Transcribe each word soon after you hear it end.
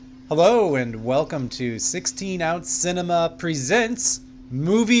Hello and welcome to 16 Ounce Cinema Presents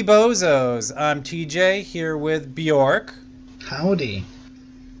Movie Bozos. I'm TJ here with Bjork. Howdy.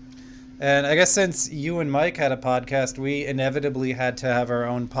 And I guess since you and Mike had a podcast, we inevitably had to have our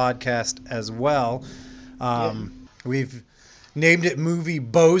own podcast as well. We've named it Movie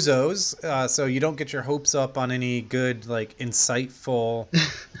Bozos, so you don't get your hopes up on any good, insightful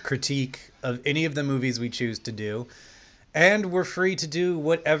critique of any of the movies we choose to do. And we're free to do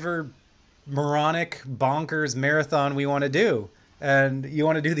whatever moronic, bonkers marathon we want to do. And you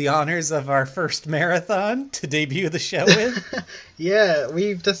want to do the honors of our first marathon to debut the show with? Yeah,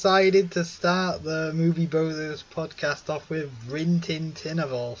 we've decided to start the Movie Bozos podcast off with Rin Tin Tin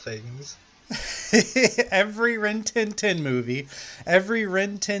of all things. Every Rin Tin Tin movie, every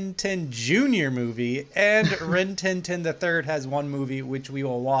Rin Tin Tin Junior movie, and Rin Tin Tin the Third has one movie which we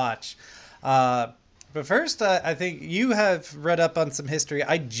will watch. But first, I think you have read up on some history.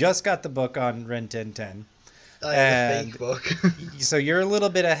 I just got the book on Rin Tin Tin. The fake book. So you're a little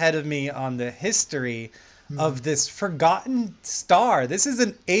bit ahead of me on the history of this forgotten star. This is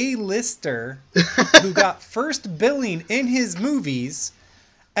an A-lister who got first billing in his movies.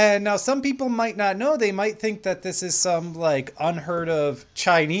 And now some people might not know. They might think that this is some unheard of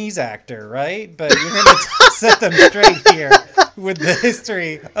Chinese actor, right? But you're going to set them straight here with the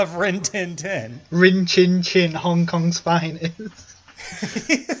history of Rin Tin Tin. Rin Chin Chin, Hong Kong's finest.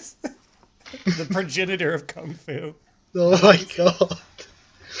 The progenitor of Kung Fu. Oh my god.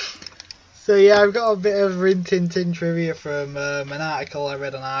 So yeah, I've got a bit of Rin Tin Tin trivia from an article I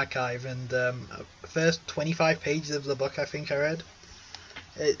read on Archive, and first 25 pages of the book I think I read.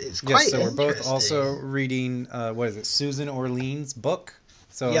 It's quite so we're both interesting. also reading, Susan Orlean's book.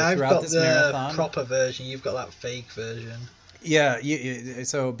 So yeah, I've throughout got this the marathon, proper version. You've got that fake version. Yeah,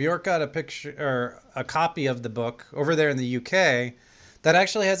 so Bjork got a picture or a copy of the book over there in the UK that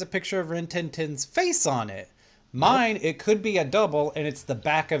actually has a picture of Rin Tin Tin's face on it. Mine, It could be a double, and it's the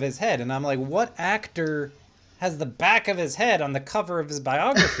back of his head. And I'm like, what actor has the back of his head on the cover of his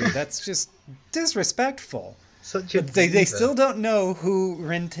biography? That's just disrespectful. Such a But they still don't know who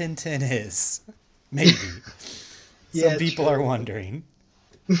Rin Tin Tin is. Maybe. Some people are wondering.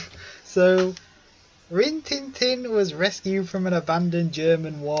 So, Rin Tin Tin was rescued from an abandoned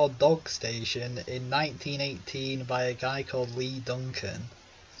German war dog station in 1918 by a guy called Lee Duncan.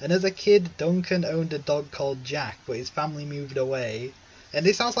 And as a kid, Duncan owned a dog called Jack, but his family moved away. And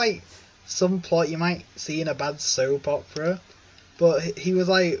this sounds like some plot you might see in a bad soap opera. But he was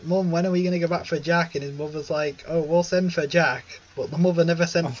like, Mum, when are we going to go back for Jack? And his mother's like, oh, we'll send for Jack. But the mother never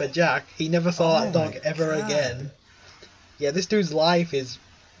sent for Jack. He never saw that dog ever again. Yeah, this dude's life is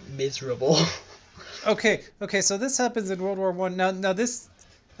miserable. Okay, so this happens in World War One. Now this,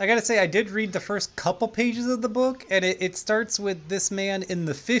 I gotta say, I did read the first couple pages of the book, and it starts with this man in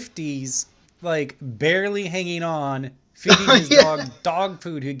the 50s, barely hanging on, feeding his dog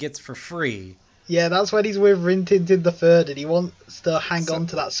food he gets for free. Yeah, that's when he's with Rin Tin Tin the Third, and he wants to hang on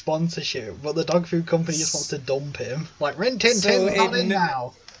to that sponsorship, but the dog food company just wants to dump him. Like, Rin Tin Tin's not in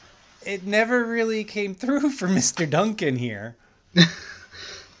now. It never really came through for Mr. Duncan here.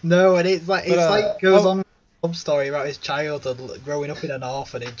 No, and it's goes on a love story about his childhood, growing up in an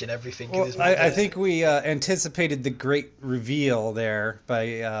orphanage and everything. Well, I think we anticipated the great reveal there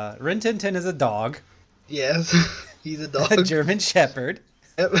by Rin Tin Tin is a dog. Yes, he's a dog. A German Shepherd.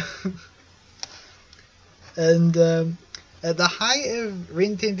 Yep. And at the height of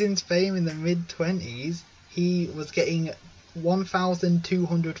Rin Tin Tin's fame in the mid-20s, he was getting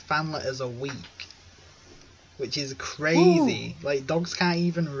 1,200 fan letters a week, which is crazy. Ooh. Like, dogs can't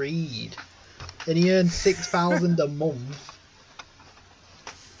even read. And he earned $6,000 a month.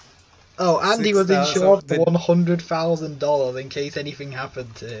 Oh, and he was insured for $100,000 in case anything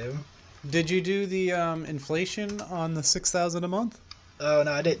happened to him. Did you do the inflation on the $6,000 a month? Oh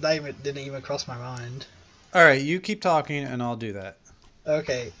no, that didn't even cross my mind. All right, you keep talking, and I'll do that.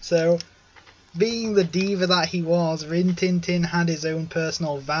 Okay, so being the diva that he was, Rin Tin Tin had his own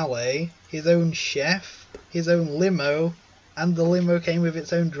personal valet, his own chef, his own limo, and the limo came with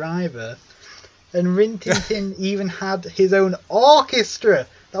its own driver. And Rin Tin Tin even had his own orchestra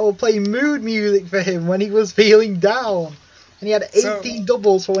that would play mood music for him when he was feeling down. And he had 18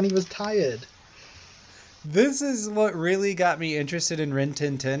 doubles for when he was tired. This is what really got me interested in Rin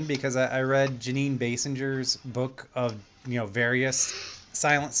Tin Tin, because I read Janine Basinger's book of, various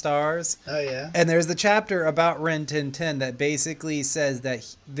silent stars. Oh, yeah. And there's the chapter about Rin Tin Tin that basically says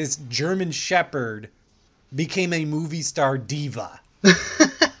that this German Shepherd became a movie star diva.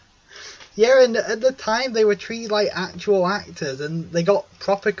 Yeah, and at the time they were treated like actual actors, and they got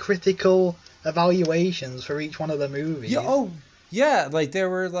proper critical evaluations for each one of the movies. Yeah, Yeah, like there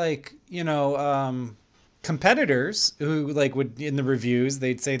were like, competitors who like would in the reviews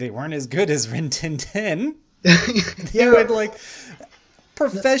they'd say they weren't as good as Rin Tin Tin. They Yeah, would like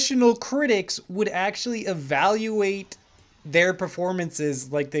professional critics would actually evaluate their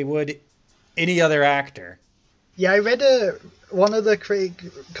performances like they would any other actor. yeah. I read one of the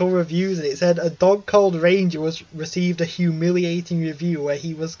critical reviews, and it said a dog called Ranger was received a humiliating review where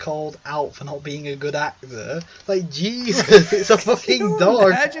he was called out for not being a good actor. Like Jesus, it's a Can fucking you dog.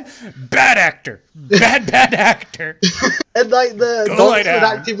 imagine? Bad actor. Bad actor. And like the Go lie dogs would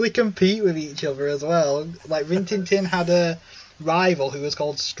down. actively compete with each other as well. Like Rin Tin Tin had a rival who was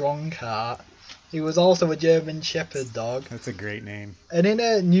called Strongheart. He was also a German Shepherd dog. That's a great name. And in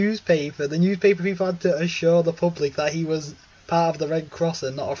a newspaper, the newspaper people had to assure the public that he was part of the Red Cross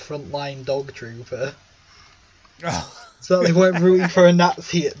and not a frontline dog trooper. Oh. So that they weren't rooting for a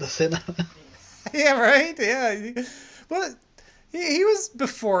Nazi at the cinema. Yeah, right? Yeah. Well, he was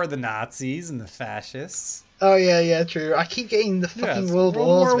before the Nazis and the fascists. Oh yeah, true. I keep getting the fucking Yes, World World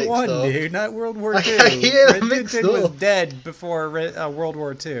Wars War mixed One, up. dude, not World War I Two. hear them Rin Tin mixed Tin was up. dead before World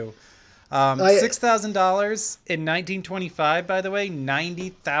War Two. I- $6,000 in 1925, by the way,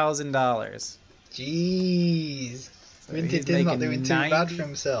 $90,000. Jeez. So Rin Tin he's Tin's not making doing too bad for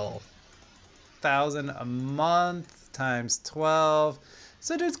himself. 90,000 a month times 12.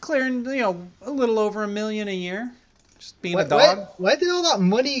 So dude's clearing, a little over $1 million a year. Just being a dog. Where did all that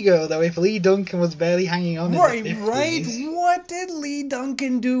money go though? If Lee Duncan was barely hanging on Right, in the 50s? right. What did Lee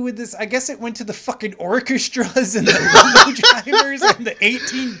Duncan do with this? I guess it went to the fucking orchestras and the limo drivers and the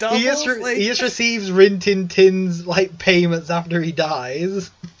 18 doubles. He just receives Rin Tin Tin's like payments after he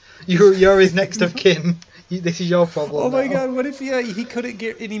dies. You're his next of kin. This is your problem. Oh my now. god, what if he couldn't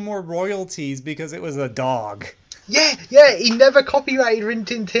get any more royalties because it was a dog? Yeah, he never copyrighted Rin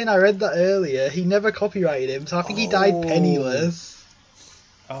Tin Tin. I read that earlier. He never copyrighted him, so I think he died penniless.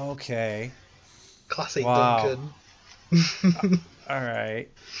 Okay. Classic Wow. Duncan. All right.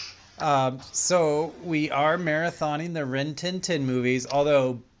 So we are marathoning the Rin Tin Tin movies,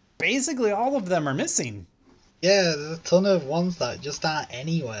 although basically all of them are missing. Yeah, there's a ton of ones that just aren't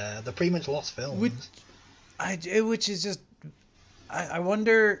anywhere. They're pretty much lost films. Which is just, I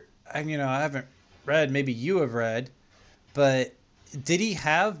wonder. I haven't read. Maybe you have read, but did he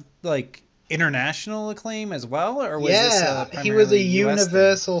have like international acclaim as well, or was this he was a primarily US thing?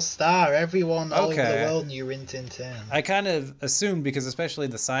 universal star. Everyone all over the Okay. world knew Rin Tin Tin. I kind of assumed because especially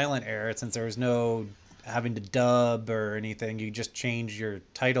the silent era, since there was no having to dub or anything, you just change your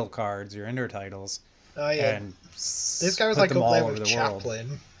title cards, your intertitles, Oh yeah, and this guy was put like them up all there over with the world.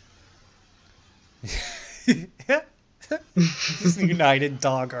 Chaplin. Yeah. He's a United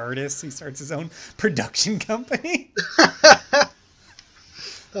Dog Artists. He starts his own production company.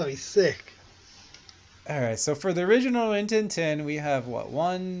 That'd be sick. All right, so for the original Rin Tin Tin, we have what?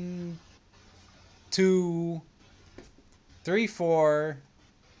 1, 2, 3, 4,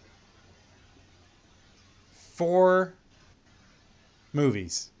 4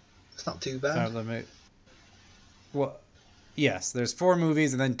 movies. It's not too So bad. let me. Well, yes, there's 4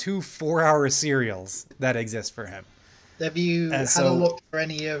 movies and then 2 4-hour serials that exist for him. Have you And had a so- look for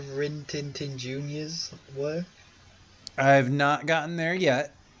any of Rin Tin Tin Jr.'s work? I've not gotten there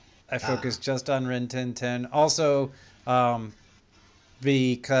yet. I focus just on Rin Tin Tin. Also,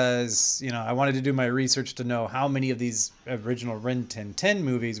 because I wanted to do my research to know how many of these original Rin Tin Tin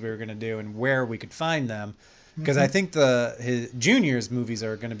movies we were going to do and where we could find them. Because I think his Junior's movies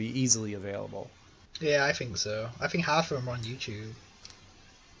are going to be easily available. Yeah, I think so. I think half of them are on YouTube.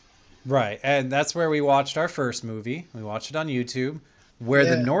 Right, and that's where we watched our first movie. We watched it on YouTube, Where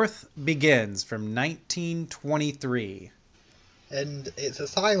the Yeah. North Begins from 1923. And it's a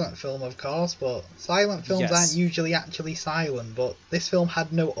silent film, of course, but silent films Yes. aren't usually actually silent, but this film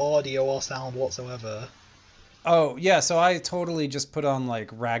had no audio or sound whatsoever. Oh, yeah, so I totally just put on like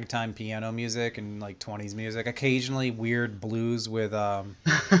ragtime piano music and like 20s music. Occasionally weird blues with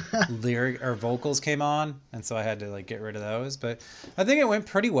lyric or vocals came on, and so I had to like get rid of those, but I think it went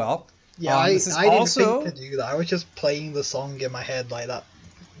pretty well. Yeah, This is I didn't also think to do that. I was just playing the song in my head, like that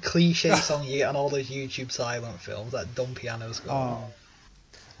cliche song you get on all those YouTube silent films, that dumb piano score.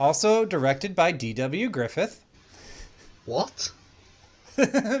 also directed by D.W. Griffith. What?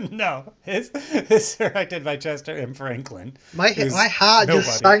 No, it's directed by Chester M. Franklin. My who's heart nobody.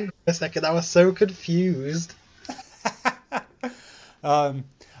 just sank for a second. I was so confused.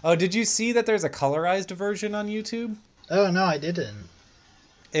 Oh, did you see that there's a colorized version on YouTube? Oh no, I didn't.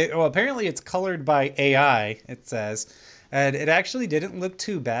 Well, apparently it's colored by AI, it says, and it actually didn't look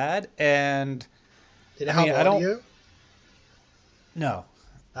too bad. And Did it I mean, have I don't- audio? no,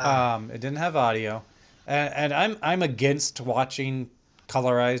 Ah. it didn't have audio, and I'm against watching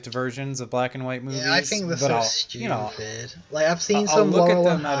colorized versions of black and white movies. Yeah, I think they're but so I'll, stupid. Like, I've seen I'll some look at Laurel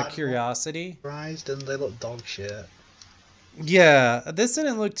and them out of Hardy curiosity. colorized and they look dog shit. Yeah, this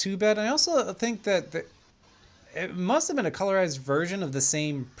didn't look too bad. I also think that it must have been a colorized version of the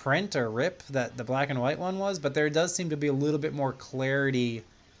same print or rip that the black and white one was, but there does seem to be a little bit more clarity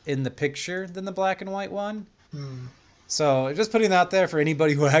in the picture than the black and white one. So just putting that out there for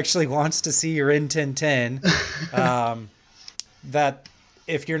anybody who actually wants to see Rin Tin Tin, that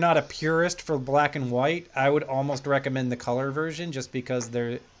if you're not a purist for black and white, I would almost recommend the color version just because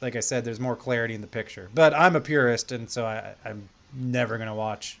like I said, there's more clarity in the picture. But I'm a purist, and so I'm never going to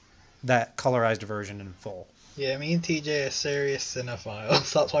watch that colorized version in full. Yeah, me and TJ are serious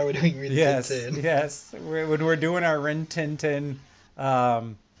cinephiles. That's why we're doing Rin Tin Tin. Yes. When we're doing our Rin Tin Tin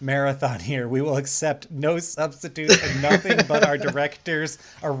marathon here, we will accept no substitutes and nothing but our director's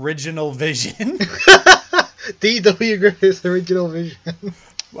original vision. D.W. Griffith's original vision.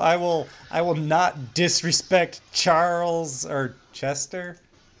 I will not disrespect Charles or Chester.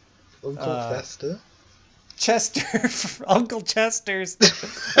 Chester. Uncle Chester's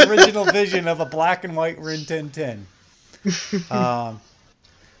original vision of a black and white Rin Tin Tin.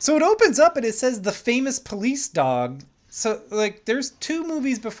 So it opens up and it says the famous police dog. So, like, there's 2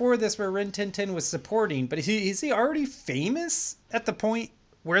 movies before this where Rin Tin Tin was supporting, but is he already famous at the point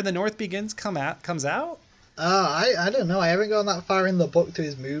where The North Begins comes out? I don't know. I haven't gone that far in the book to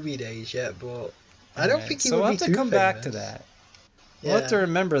his movie days yet, but I don't think he would be too famous. So we'll have to come back to that. We'll have to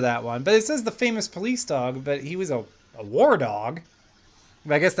remember that one. But it says the famous police dog, but he was a war dog.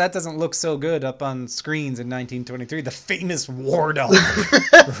 I guess that doesn't look so good up on screens in 1923. The famous war dog,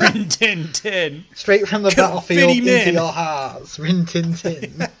 Rin Tin Tin. Straight from the battlefield into your hearts, Rin Tin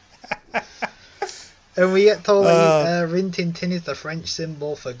Tin. And we get told Rin Tin Tin is the French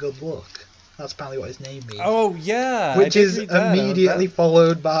symbol for good luck. That's apparently what his name means. Oh, yeah. Which is immediately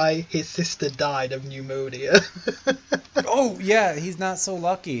followed by his sister died of pneumonia. Oh, yeah. He's not so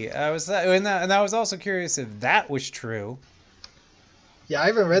lucky. And I was also curious if that was true. Yeah, I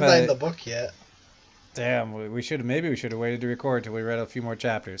haven't read that in the book yet. Damn, maybe we should have waited to record till we read a few more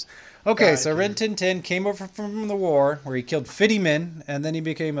chapters. Okay, so Rin Tin Tin came over from the war where he killed Fitty Min, and then he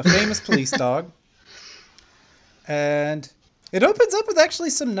became a famous police dog. And it opens up with actually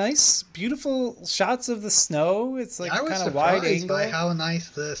some nice, beautiful shots of the snow. It's like kind of wide angle. I was surprised by how nice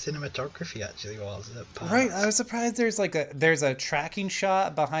the cinematography actually was. Right, I was surprised there's a tracking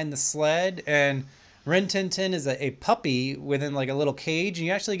shot behind the sled, and Rin Tin Tin is a puppy within like a little cage. And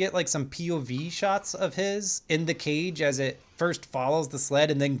you actually get like some POV shots of his in the cage as it first follows the sled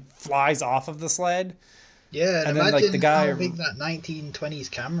and then flies off of the sled. Yeah, and imagine like the guy, how big that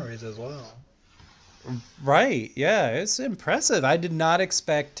 1920s camera is as well. Right, yeah, it's impressive. I did not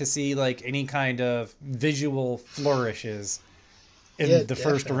expect to see like any kind of visual flourishes in the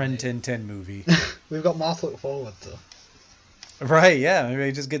first Rin Tin Tin movie. We've got more to look forward to. Right, yeah, maybe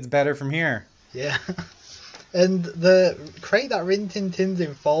it just gets better from here. Yeah. And the crate that Rin Tin Tin's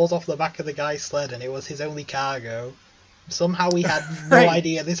in falls off the back of the guy's sled, and it was his only cargo. Somehow he had no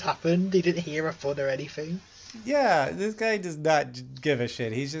idea this happened. He didn't hear a thud or anything. Yeah, this guy does not give a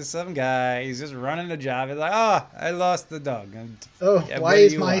shit. He's just some guy. He's just running a job. He's like, I lost the dog. Why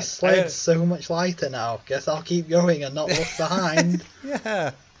is my sled so much lighter now? Guess I'll keep going and not look behind.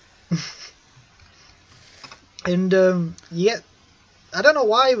 Yeah. And, I don't know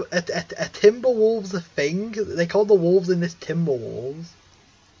why a timber wolf's a thing. They call the wolves in this timber wolves.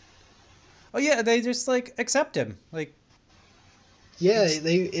 Oh yeah, they just like accept him. Like, yeah,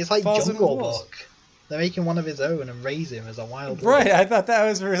 it's like Jungle Book. They're making one of his own and raise him as a wild wolf. Right, I thought that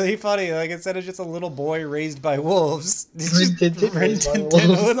was really funny. Like, instead of just a little boy raised by wolves, it's just a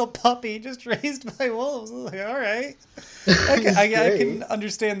little puppy just raised by wolves. I was like, all right. I can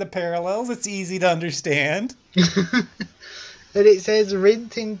understand the parallels. It's easy to understand. And it says Rin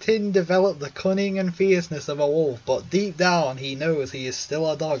Tin Tin developed the cunning and fierceness of a wolf, but deep down he knows he is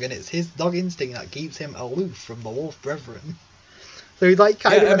still a dog, and it's his dog instinct that keeps him aloof from the wolf brethren. So he's like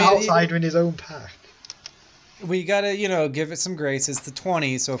kind of an outsider in his own pack. We gotta, give it some grace. It's the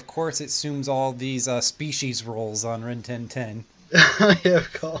 20s, so of course it assumes all these species roles on Rin Tin Tin. Yeah,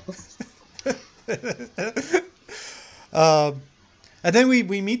 of course. And then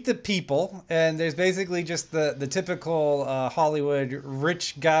we meet the people, and there's basically just the typical Hollywood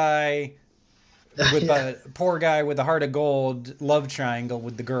rich guy with a poor guy with a heart of gold love triangle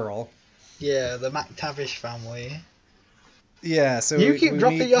with the girl. Yeah, the McTavish family. Yeah, so you keep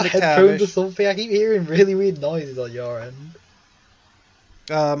dropping your headphones or something. I keep hearing really weird noises on your end.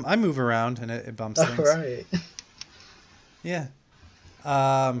 I move around and it bumps things. Right. Yeah.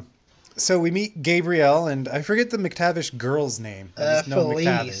 So we meet Gabrielle, and I forget the McTavish girl's name. I just know Felice.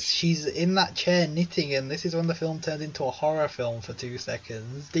 McTavish. She's in that chair knitting, and this is when the film turned into a horror film for 2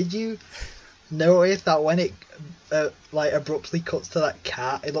 seconds. Did you notice that when it like abruptly cuts to that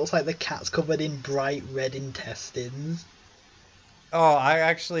cat, it looks like the cat's covered in bright red intestines? Oh, I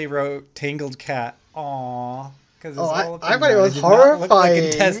actually wrote Tangled Cat. Aww. Because I thought it was horrifying. Look like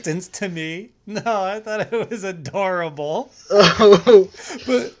intestines to me. No, I thought it was adorable. Oh.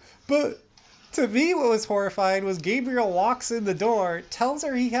 But to me, what was horrifying was Gabriel walks in the door, tells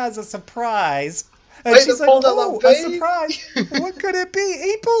her he has a surprise, and she's like, "Oh, a surprise! What could it be?"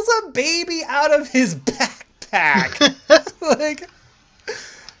 He pulls a baby out of his backpack. Like,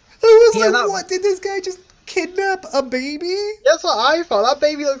 I was like, "What? Did this guy just kidnap a baby?" That's what I thought. That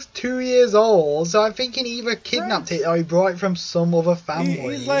baby looks 2 years old, so I'm thinking he either kidnapped it or he brought it from some other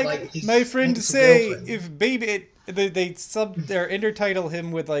family. He's like his my friend say, girlfriend. if baby, they intertitle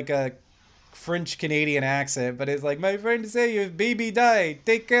him with like a French Canadian accent, but it's like, my friend say, if baby die,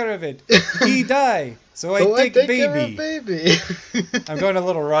 take care of it. He die, so I take baby. Baby. I'm going a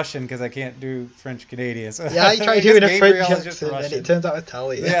little Russian because I can't do French Canadian. So Yeah, I tried doing a French accent and it turns out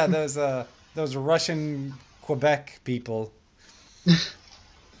Italian. Yeah, those Russian Quebec people.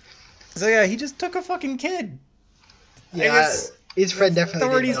 So yeah, he just took a fucking kid. Yeah, his friend definitely.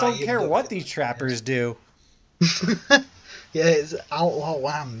 Authorities don't care what these trappers do. Yeah, it's outlaw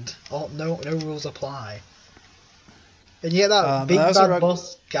land. No rules apply. And yet that big bad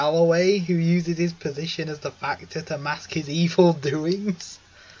boss Galloway, who uses his position as the factor to mask his evil doings.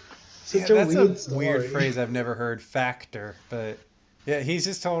 Such a weird story. Weird phrase I've never heard, factor. But yeah, he's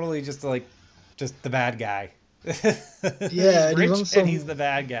just totally just the bad guy. Yeah, he's rich and he's the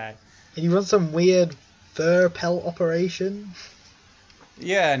bad guy. And he runs some weird fur pelt operation.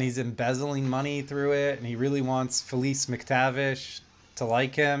 Yeah, and he's embezzling money through it, and he really wants Felice McTavish to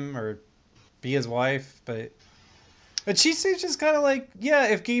like him or be his wife, but she's just kind of like, yeah,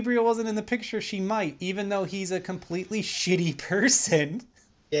 if Gabriel wasn't in the picture, she might, even though he's a completely shitty person.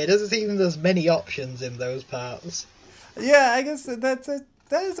 Yeah, it doesn't seem there's many options in those parts. Yeah, I guess that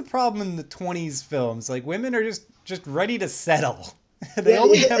is a problem in the 20s films. Like, women are just ready to settle. They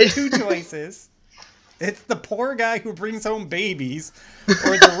only have 2 choices. It's the poor guy who brings home babies,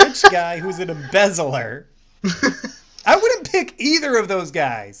 or the rich guy who's an embezzler. I wouldn't pick either of those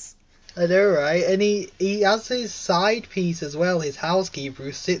guys. I know, right? And he has his side piece as well, his housekeeper,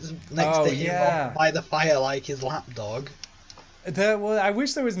 who sits next to him by the fire like his lapdog. I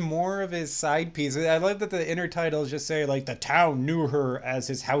wish there was more of his side piece. I love that the intertitles just say, like, the town knew her as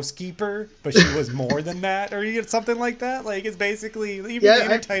his housekeeper, but she was more than that, or you get something like that. Like, it's basically, even the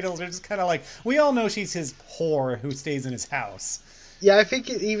intertitles are just kind of like, we all know she's his whore who stays in his house. Yeah, I think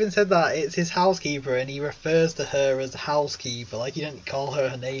it even said that it's his housekeeper, and he refers to her as housekeeper, like he didn't call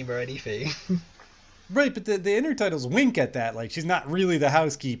her name or anything. Right, but the intertitles wink at that, like, she's not really the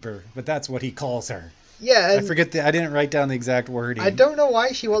housekeeper, but that's what he calls her. Yeah, I forget I didn't write down the exact wording. I don't know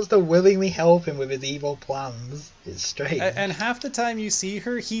why she wants to willingly help him with his evil plans. It's strange. And half the time you see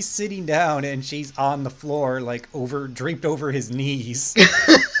her, he's sitting down and she's on the floor, like draped over his knees.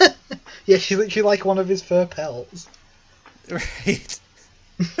 Yeah, she's literally like one of his fur pelts. Right.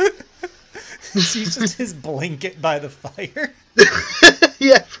 She's just his blanket by the fire.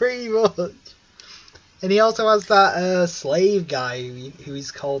 Yeah, pretty much. And he also has that slave guy who is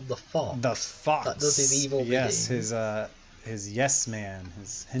called the Fox. The Fox. That does his evil bidding. Yes, his yes man,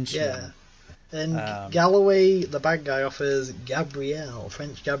 his henchman. Yeah. And Galloway, the bad guy, offers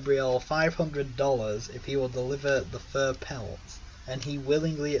French Gabrielle, $500 if he will deliver the fur pelts. And he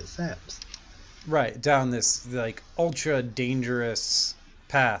willingly accepts. Right, down this, like, ultra dangerous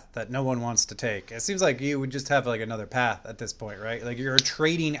path that no one wants to take. It seems like you would just have, like, another path at this point, right? Like, you're a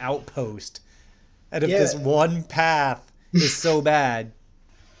trading outpost. And if this one path is so bad,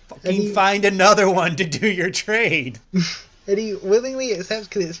 fucking find another one to do your trade. And he willingly accepts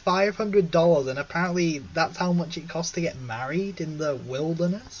because it's $500, and apparently that's how much it costs to get married in the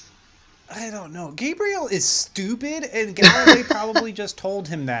wilderness. I don't know. Gabriel is stupid, and Galloway probably just told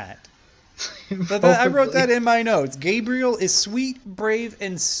him that. But I wrote that in my notes. Gabriel is sweet, brave,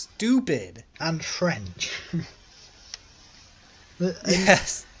 and stupid. And French.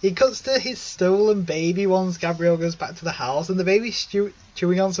 Yes. He cuts to his stolen baby once Gabriel goes back to the house, and the baby's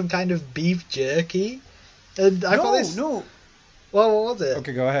chewing on some kind of beef jerky. And I thought this... No. Well, what was it?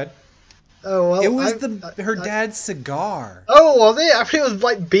 Okay, go ahead. Oh, well, it was her dad's cigar. Oh, was it? I think it was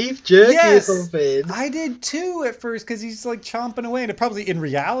like beef jerky or something. I did too at first because he's like chomping away, and it probably in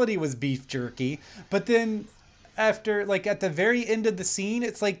reality was beef jerky. But then after, like, at the very end of the scene,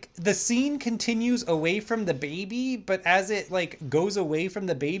 it's like the scene continues away from the baby, but as it, like, goes away from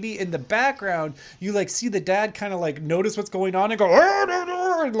the baby, in the background, you, like, see the dad kind of, like, notice what's going on and go,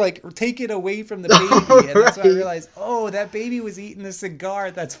 and, like, take it away from the baby. And that's when I realized, oh, that baby was eating a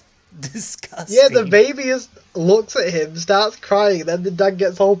cigar. That's disgusting. Yeah, the baby just looks at him, starts crying, then the dad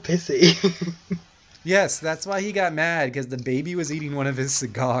gets all pissy. Yes, that's why he got mad, because the baby was eating one of his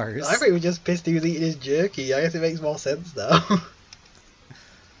cigars. I think he was just pissed he was eating his jerky. I guess it makes more sense now.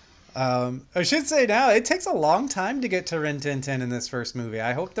 I should say now, it takes a long time to get to Rin Tin Tin in this first movie.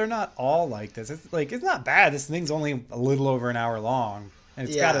 I hope they're not all like this. It's not bad. This thing's only a little over an hour long, and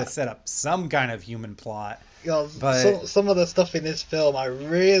it's got to set up some kind of human plot. But some of the stuff in this film, I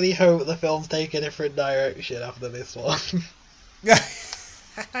really hope the films take a different direction after this one.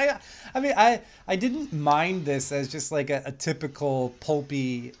 I mean, I didn't mind this as just like a typical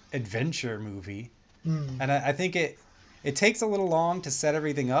pulpy adventure movie. And I think it takes a little long to set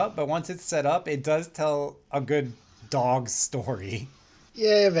everything up, but once it's set up, it does tell a good dog story.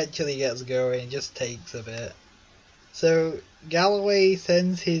 Yeah, eventually gets going, just takes a bit. So, Galloway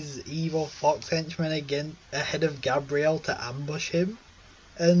sends his evil fox henchman ahead of Gabriel to ambush him,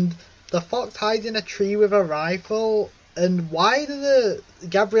 and the fox hides in a tree with a rifle. And why do the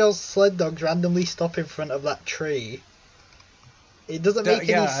Gabriel's sled dogs randomly stop in front of that tree? It doesn't make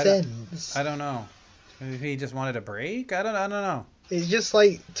any sense. I don't know. Maybe he just wanted a break? I don't know. It's just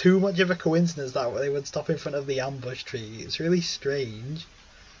like too much of a coincidence that they would stop in front of the ambush tree. It's really strange.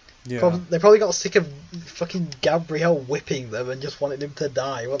 Yeah. They probably got sick of fucking Gabriel whipping them and just wanted him to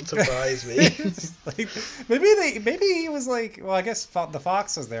die. Wouldn't surprise me. Like, maybe he was like, well, I guess the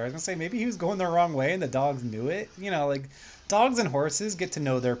fox was there. I was gonna say maybe he was going the wrong way and the dogs knew it. You know, like dogs and horses get to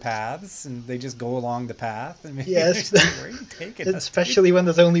know their paths and they just go along the path. And maybe yes, like, where are you taking us, especially when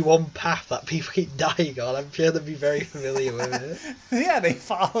there's only one path that people keep dying on. I'm sure they'd be very familiar with it. Yeah, they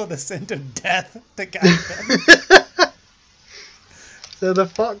follow the scent of death to guide them. So the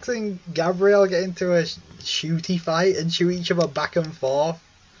fox and Gabriel get into a shooty fight and shoot each other back and forth,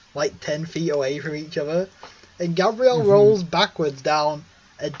 like 10 feet away from each other. And Gabriel rolls backwards down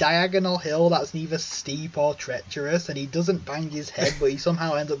a diagonal hill that's neither steep or treacherous, and he doesn't bang his head, but he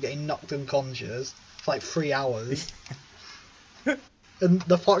somehow ends up getting knocked unconscious for like 3 hours. And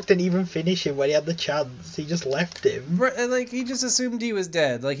the fox didn't even finish him when he had the chance. He just left him. Like, he just assumed he was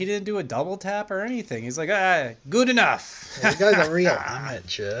dead. Like, he didn't do a double tap or anything. He's like, good enough. Yeah, the guy's a real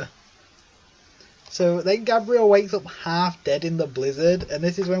amateur. So then Gabriel wakes up half dead in the blizzard, and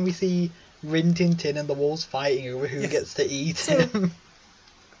this is when we see Rin Tin Tin and the wolves fighting over who gets to eat him.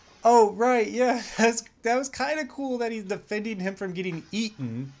 Oh, right, yeah. That was kind of cool that he's defending him from getting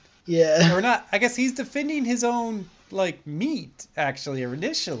eaten. Yeah. Or not. I guess he's defending his own, like, meat, actually,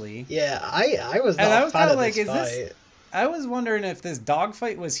 initially. Yeah, I was not a fan of this fight. I was wondering if this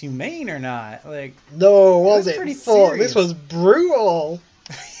dogfight was humane or not. Like, no, was it? Pretty serious. This was brutal.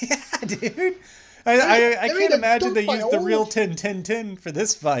 Yeah, dude. I can't imagine they used the real Tin Tin Tin for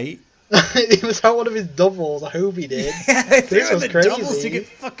this fight. It was how one of his doubles. I hope he did. Yeah, they this threw was the crazy. doubles to get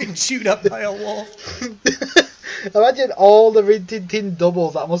fucking chewed up by a wolf. Imagine all the Rin Tin Tin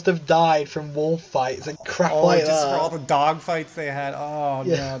doubles that must have died from wolf fights and crap like just that. For all the dog fights they had. Oh,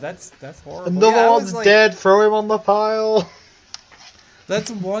 yeah. No, that's horrible. Another one's dead, throw him on the pile.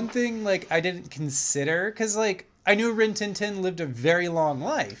 That's one thing, like, I didn't consider, because, like, I knew Rin Tin Tin lived a very long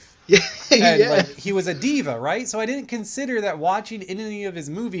life. And, like, he was a diva, right? So I didn't consider that watching any of his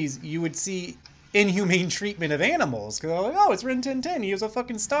movies, you would see inhumane treatment of animals. Because I'm like, oh, it's Rin Tin Tin. He was a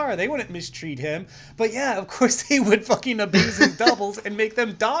fucking star. They wouldn't mistreat him. But yeah, of course they would fucking abuse his doubles and make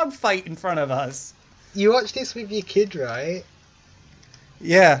them dog fight in front of us. You watched this with your kid, right?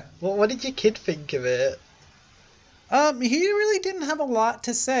 Yeah. What did your kid think of it? He really didn't have a lot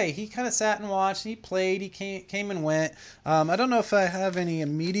to say. He kind of sat and watched. He played. He came and went. I don't know if I have any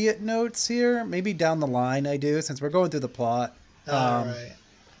immediate notes here. Maybe down the line I do, since we're going through the plot. Right.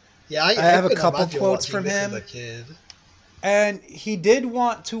 Yeah, I have a couple quotes from him. As a kid. And he did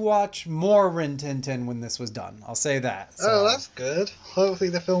want to watch more Rin Tin Tin when this was done. I'll say that. So. Oh, that's good. Hopefully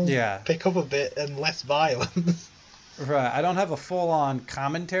the film pick up a bit and less violence. Right. I don't have a full-on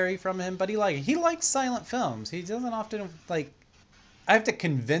commentary from him, but he likes silent films. He doesn't often, like... I have to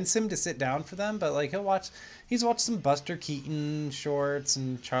convince him to sit down for them, but, like, he's watched some Buster Keaton shorts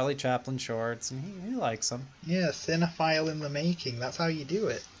and Charlie Chaplin shorts, and he likes them. Yeah, cinephile in the making. That's how you do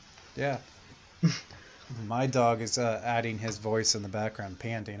it. Yeah. My dog is adding his voice in the background,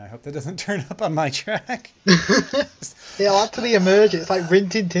 panting. I hope that doesn't turn up on my track. Yeah, I'll add to the emergence. It's like Rin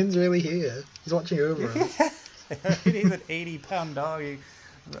Tin Tin's really here. He's watching over him. He's an 80-pound dog.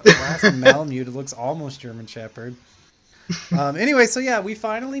 Last Malamute looks almost German Shepherd. Anyway, so yeah, we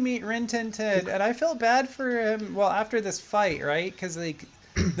finally meet Rin Tin Tin, and I felt bad for him. Well, after this fight, right? Because like,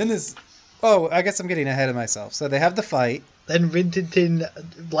 then this. Oh, I guess I'm getting ahead of myself. So they have the fight. Then Rin Tin Tin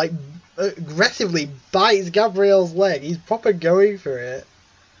like aggressively bites Gabriel's leg. He's proper going for it.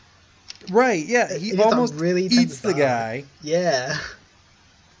 Right? Yeah, he almost really eats the guy. Yeah.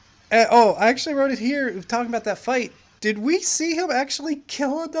 I actually wrote it here talking about that fight. Did we see him actually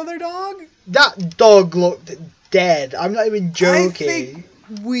kill another dog? That dog looked dead. I'm not even joking.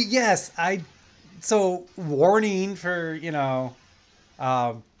 So warning for,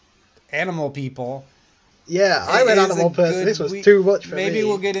 animal people. Yeah, I'm an animal person. This was too much for me. Maybe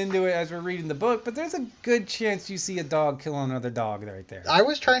we'll get into it as we're reading the book, but there's a good chance you see a dog kill another dog right there. I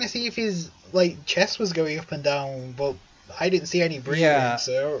was trying to see if his chest was going up and down, but I didn't see any breathing,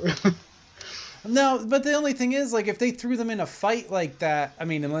 so... No, but the only thing is, if they threw them in a fight like that, I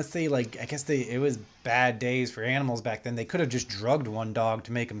mean, unless they, it was bad days for animals back then, they could have just drugged one dog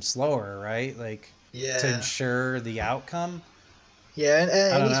to make them slower, right? To ensure the outcome. Yeah,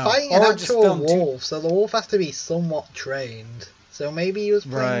 and he's fighting an actual wolf, so the wolf has to be somewhat trained. So maybe he was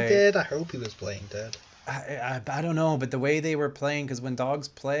playing dead. I hope he was playing dead. I don't know, but the way they were playing, because when dogs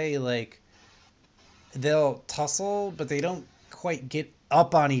play, they'll tussle, but they don't quite get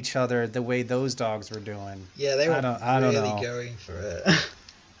up on each other the way those dogs were doing. Yeah, they were really going for it.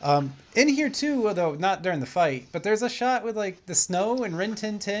 In here too, though not during the fight, but there's a shot with the snow and Rin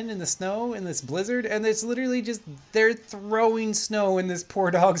Tin Tin in the snow in this blizzard, and it's literally just they're throwing snow in this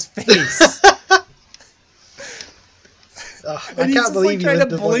poor dog's face. I can't believe trying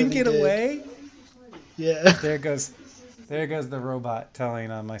to blink it away. Yeah. There goes the robot telling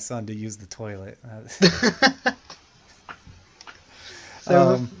my son to use the toilet.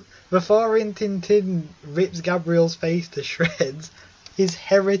 So before Rin Tin Tin rips Gabriel's face to shreds, his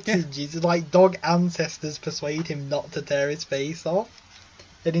heritage is dog ancestors persuade him not to tear his face off,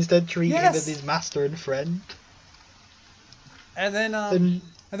 and instead treat him as his master and friend. And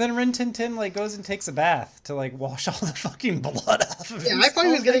then Rin Tin Tin goes and takes a bath to wash all the fucking blood off of him. Yeah, I thought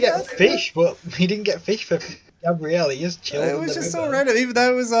he was gonna get fish, but he didn't get fish for Gabrielle. He just chilled. It was just so random. Even that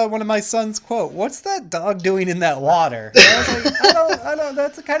was one of my son's quote. What's that dog doing in that water? And I was like, I don't.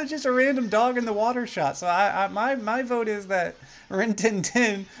 That's kind of just a random dog in the water shot. So my vote is that Rin Tin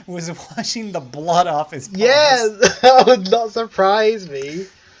Tin was washing the blood off his paws. Yeah, that would not surprise me.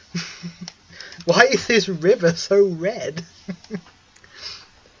 Why is this river so red?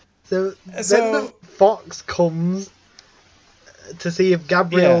 So then the fox comes to see if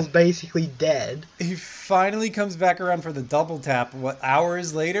Gabriel's basically dead. He finally comes back around for the double tap.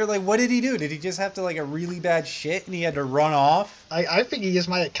 Hours later? What did he do? Did he just have to a really bad shit and he had to run off? I think he just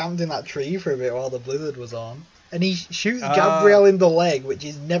might have camped in that tree for a bit while the blizzard was on. And he shoots Gabriel in the leg, which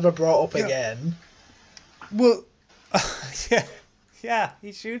is never brought up again. Well, yeah,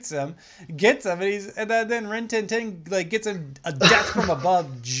 he shoots him, gets him, and then Rin Tin Tin gets him a death from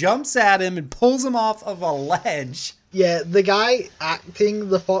above, jumps at him and pulls him off of a ledge. Yeah, the guy acting,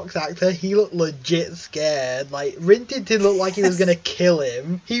 the fox actor, he looked legit scared. Rin Tin Tin looked like he was gonna kill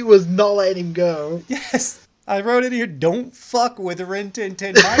him. He was not letting him go. Yes, I wrote it here. Don't fuck with Rin Tin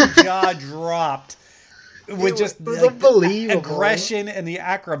Tin. My jaw dropped with the aggression and the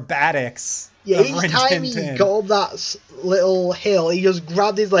acrobatics. Yeah, each time he got up that little hill, he just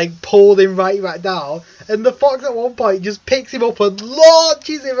grabbed his leg, pulled him right back down, and the fox at one point just picks him up and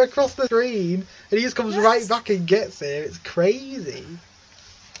launches him across the screen, and he just comes right back and gets him. It's crazy.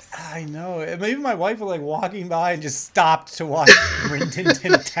 I know. Maybe my wife was walking by and just stopped to watch Rin Tin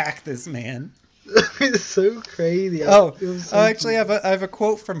Tin attack this man. It's so crazy. I actually have a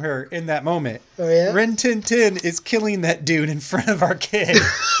quote from her in that moment. Oh yeah? Rin Tin Tin is killing that dude in front of our kid.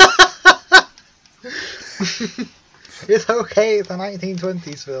 It's okay, it's a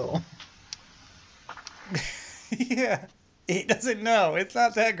 1920s film. Yeah. He doesn't know. It's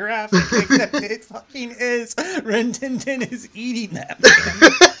not that graphic, except it fucking is. Rin Tin Tin is eating that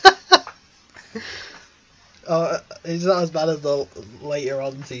man. It's not as bad as the later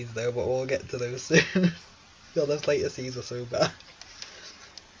on scenes though, but we'll get to those soon. Those later scenes are so bad.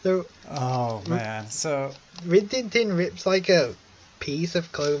 So, man. So Rin Tin Tin rips a piece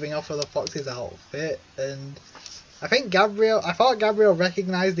of clothing off of the fox's outfit, and I thought Gabriel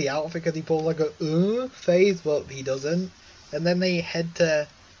recognized the outfit because he pulled a face, but he doesn't. And then they head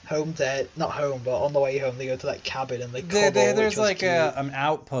not home, but on the way home they go to that cabin and they cuddle. There's an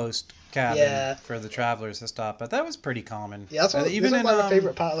outpost cabin for the travelers to stop at. That was pretty common. Yeah, that's my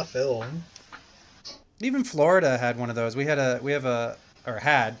favorite part of the film. Even Florida had one of those. We don't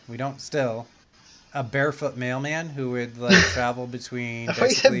still, a barefoot mailman who would like travel between I thought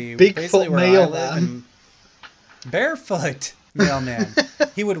you said basically Bigfoot where I live mailman. and barefoot mailman.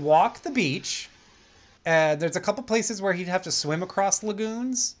 He would walk the beach. There's a couple places where he'd have to swim across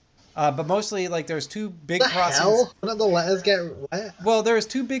lagoons, but mostly like there's two big The crossings. hell? Why don't the letters get wet? Well, there's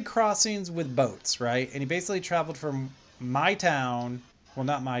two big crossings with boats, right? And he basically traveled from my town, well,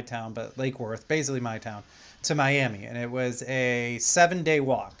 not my town, but Lake Worth, basically my town, to Miami. And it was a 7-day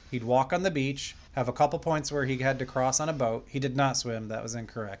walk. He'd walk on the beach, have a couple points where he had to cross on a boat. He did not swim. That was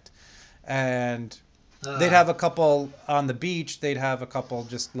incorrect. And they'd have a couple on the beach. They'd have a couple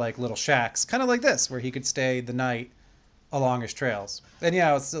just like little shacks, kind of like this, where he could stay the night along his trails. And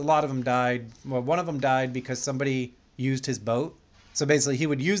yeah, a lot of them died. Well, one of them died because somebody used his boat. So basically he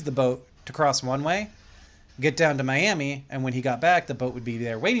would use the boat to cross one way, get down to Miami, and when he got back, the boat would be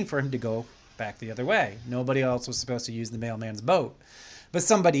there waiting for him to go back the other way. Nobody else was supposed to use the mailman's boat. But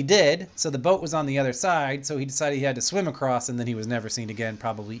somebody did, so the boat was on the other side, so he decided he had to swim across, and then he was never seen again,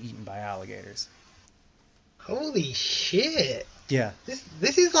 probably eaten by alligators. Holy shit. Yeah.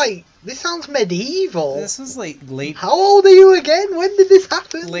 This sounds medieval. This was late How old are you again? When did this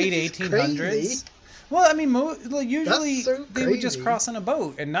happen? late This is 1800s. crazy. Well, I mean, usually That's so they would just crazy. cross on a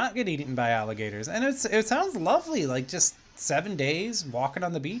boat and not get eaten by alligators. And it sounds lovely, like just 7 days walking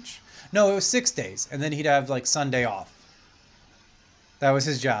on the beach. No, it was 6 days, and then he'd have like Sunday off. That was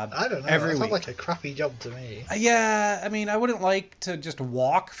his job. I don't know. Every That sounds week. like a crappy job to me. Yeah, I mean, I wouldn't like to just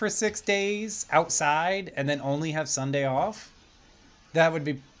walk for 6 days outside and then only have Sunday off. That would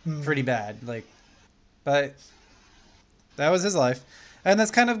be pretty bad. But that was his life. And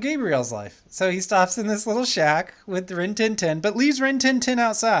that's kind of Gabriel's life. So he stops in this little shack with Rin Tin Tin, but leaves Rin Tin Tin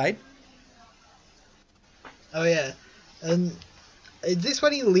outside. Oh yeah, and is this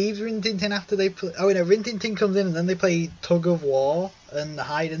when he leaves Rin Tin Tin after they play? Oh no, Rin Tin Tin comes in and then they play tug of war and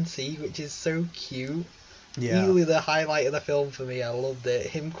hide and seek, which is so cute. Yeah. Easily the highlight of the film for me. I loved it.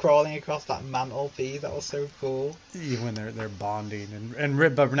 Him crawling across that mantelpiece, that was so cool. When they're bonding,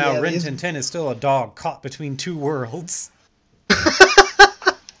 but now Yeah, Rin these- Tin Tin is still a dog caught between two worlds.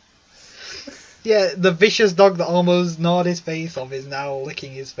 Yeah, the vicious dog that almost gnawed his face off is now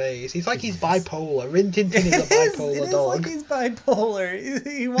licking his face. He's like he's bipolar. Rin Tin Tin is a It bipolar is dog. like he's bipolar.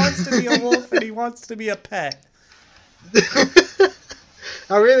 He wants to be a wolf and he wants to be a pet.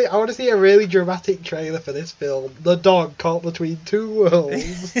 I want to see a really dramatic trailer for this film. The dog caught between two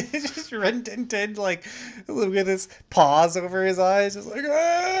worlds. Just Rin Tin Tin, like, look at his paws over his eyes, just like,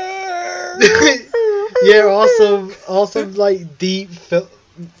 Yeah, awesome, like deep film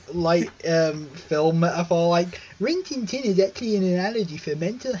metaphor. Like Rin Tin Tin is actually an analogy for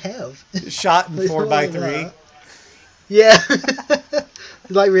mental health. shot in It's 4x3 like yeah,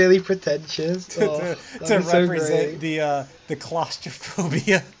 like really pretentious. to That'd be so represent great. the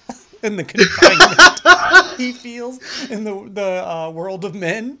claustrophobia and the confinement he feels in the world of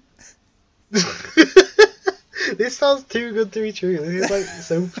men. This sounds too good to be true. This is like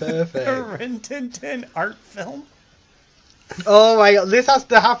so perfect. A Rin Tin Tin art film Oh my god, this has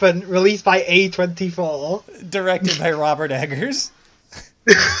to happen. Released by A24. directed by Robert Eggers.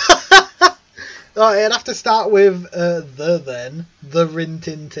 Oh, it'd have to start with the Rin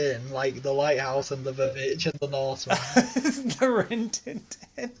Tin Tin, like the Lighthouse and the Vivitch and the Norseman. The Rin Tin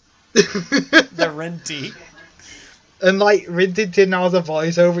Tin. The Renty. And like Rin Tin Tin now has a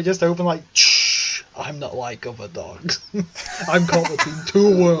voiceover just open like, shh, I'm not like other dogs. I'm caught between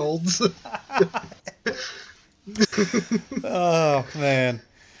two worlds. Oh man.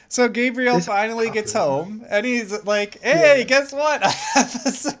 So Gabriel This finally gets happened. home and he's like, hey, Yeah. guess what? I have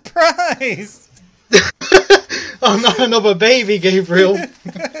a surprise. Oh, not another baby, Gabriel.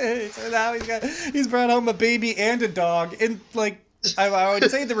 So now he's brought home a baby and a dog in like I would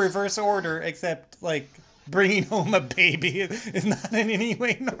say the reverse order, except like bringing home a baby is not in any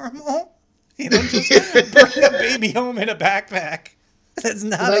way normal. You don't just bring a baby home in a backpack. That's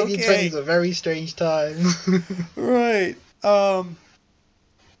not 1920s okay. a very strange time. Right.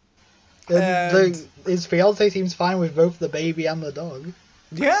 And- His fiance seems fine with both the baby and the dog.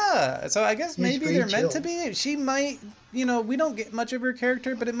 Yeah, so I guess He's maybe pretty they're meant to chill. be. She might, we don't get much of her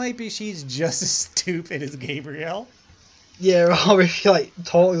character, but it might be she's just as stupid as Gabriel. Yeah, or if she like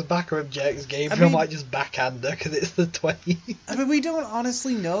talks back or objects, Gabriel mean- might just backhand her because it's the 20s. I mean, we don't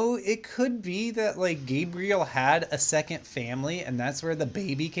honestly know. It could be that, like, Gabriel had a second family, and that's where the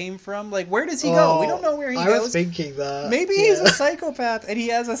baby came from. Like, where does he go? We don't know where he I goes. was thinking that. Maybe he's yeah. a psychopath, and he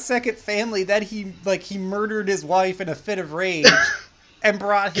has a second family that he murdered his wife in a fit of rage. And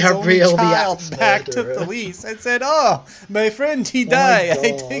brought his Gabriel only the child axe back to murderer. police and said, "Oh, my friend, he my died. I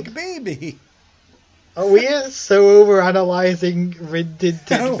God. take baby." We are so over-analysing Rin Tin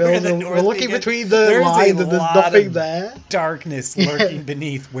Tin Where films. the We're North looking begins. between the There's lines a and there's lot nothing of there. darkness lurking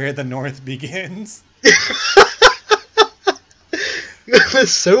beneath where the North begins.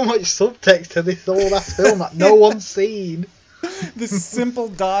 There's so much subtext to this old-ass film that no one's seen. The simple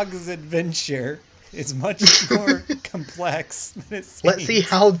dog's adventure is much more complex than it seems. Let's see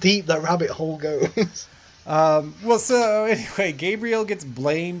how deep the rabbit hole goes. Well, so anyway, Gabriel gets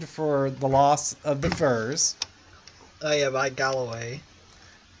blamed for the loss of the furs. Oh yeah, by Galloway.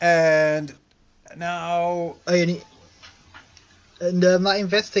 And now... Oh, and that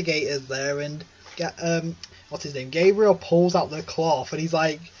investigator's there, and what's his name? Gabriel pulls out the cloth, and he's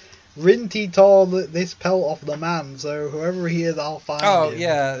like, Rinty tore this pelt off the man, so whoever he is, I'll find him. Oh,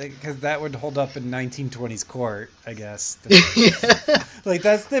 yeah, because that would hold up in 1920s court, I guess. Yeah. Like,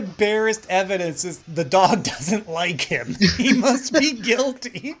 that's the barest evidence is the dog doesn't like him. He must be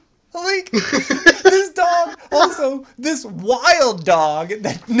guilty. Like, this dog, also, this wild dog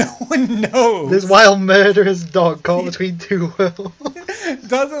that no one knows. This wild murderous dog caught between two worlds.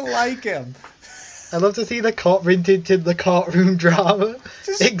 Doesn't like him. I love to see the Rin Tin Tin, the courtroom drama.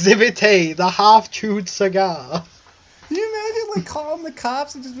 Exhibit A, the half-chewed cigar. Can you imagine, like, calling the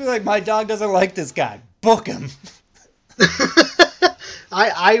cops and just be like, my dog doesn't like this guy. Book him.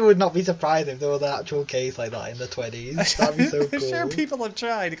 I would not be surprised if there was an actual case like that in the 20s. That'd be so cool. I'm sure people have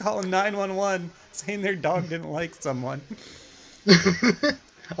tried calling 911 saying their dog didn't like someone.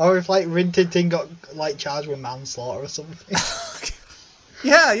 Or if, like, Rin Tin Tin got, like, charged with manslaughter or something.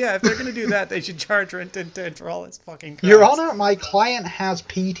 Yeah, if they're gonna do that, they should charge Rin Tin Tin for all his fucking crimes. Your Honor, my client has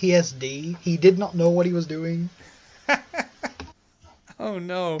PTSD. He did not know what he was doing. Oh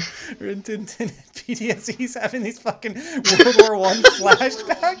no, Rin Tin Tin PTSD. He's having these fucking World War I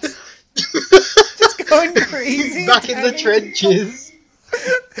flashbacks. Just going crazy. Back in the trenches.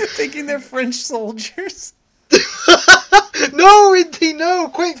 Thinking they're French soldiers. No, Rinty, no!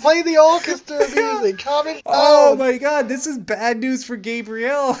 Quick, play the orchestra music. Calm it down. Oh my god, this is bad news for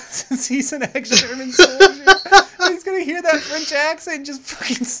Gabriel, since he's an ex-German soldier. He's gonna hear that French accent and just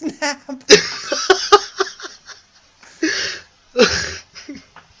fucking snap.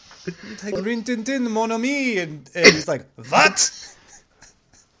 He's like, Rin Tin Tin, mon ami, and he's like, what?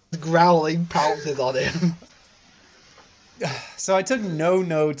 Growling pounces on him. So I took no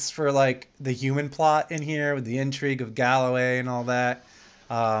notes for, like, the human plot in here with the intrigue of Galloway and all that.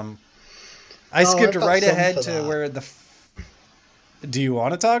 I skipped right ahead to where the... Do you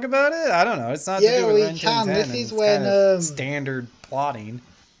want to talk about it? I don't know. It's not to do with Rin Tin Tin. This is it's when... kind of standard plotting.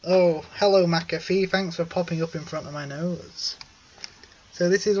 Oh, hello, McAfee. Thanks for popping up in front of my nose. So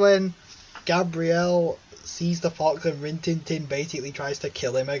this is when Gabrielle sees the fox and Rin Tin Tin basically tries to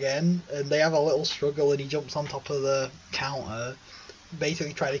kill him again, and they have a little struggle and he jumps on top of the counter,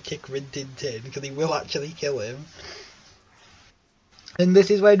 basically trying to kick Rin Tin Tin because he will actually kill him. And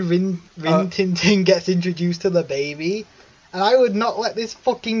this is when Rin Tin Tin gets introduced to the baby, and I would not let this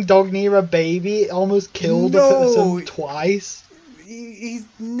fucking dog near a baby. It almost killed a person twice. He's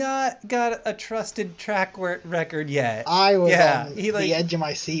not got a trusted track record yet. I was on the edge of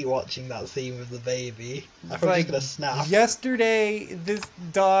my seat watching that scene with the baby. I was just gonna snap. Yesterday, this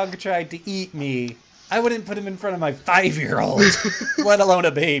dog tried to eat me. I wouldn't put him in front of my 5-year-old, let alone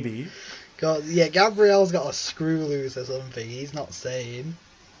a baby. God, yeah, Gabrielle's got a screw loose or something. He's not sane.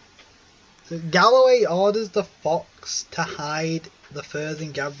 So Galloway orders the fox to hide the furs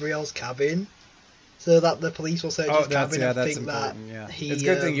in Gabrielle's cabin, so that the police will search his cabin and think that he... It's a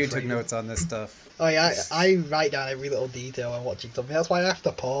good thing you took notes on this stuff. Oh yeah, I write down every little detail when watching something. That's why I have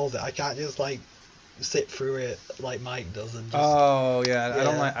to pause it. I can't just, like, sit through it like Mike does and just... Oh,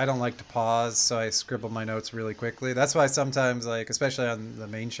 yeah. I don't like to pause, so I scribble my notes really quickly. That's why sometimes, like, especially on the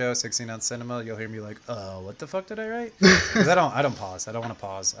main show, 16 on Cinema, you'll hear me like, what the fuck did I write? Because I don't pause. I don't want to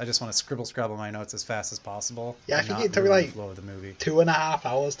pause. I just want to scrabble my notes as fast as possible. Yeah, I think it took me, like, flow of the movie. 2.5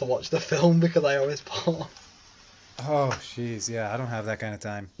 hours to watch the film because I always pause. Oh, jeez, yeah, I don't have that kind of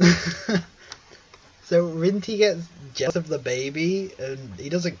time. So Rinty gets jealous of the baby, and he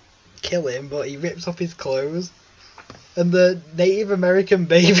doesn't kill him, but he rips off his clothes. And the Native American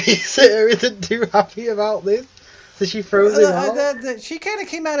babysitter isn't too happy about this, so she throws him out. She kind of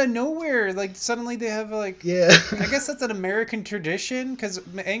came out of nowhere. Like, suddenly they have, like... Yeah. I guess that's an American tradition, because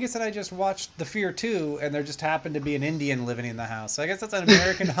Angus and I just watched The Fear 2, and there just happened to be an Indian living in the house. So I guess that's an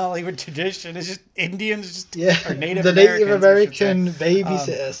American Hollywood tradition. It's just Indians, or Native Americans. The Native American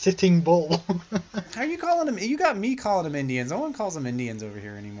babysitter, Sitting Bull. How are you calling them? You got me calling them Indians. No one calls them Indians over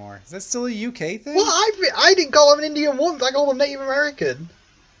here anymore. Is that still a UK thing? Well, I didn't call them an Indian once. I called them Native American.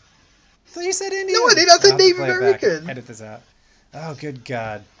 So you said Indian? No, I didn't. I said Native American. Edit this out. Oh, good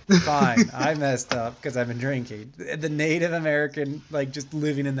God. Fine. I messed up because I've been drinking. The Native American, like, just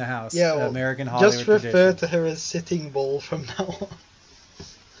living in the house. Yeah, well, American Hollywood just refer tradition. to her as Sitting Bull from now on.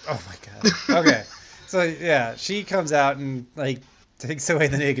 Oh, my God. Okay. So, yeah, she comes out and, like, takes away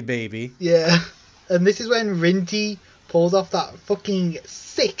the naked baby. Yeah. And this is when Rinty pulls off that fucking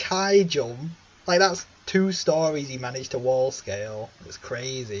sick high jump. Like, that's 2 stories he managed to wall scale. It's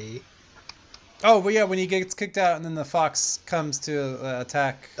crazy. Oh, but yeah, when he gets kicked out and then the fox comes to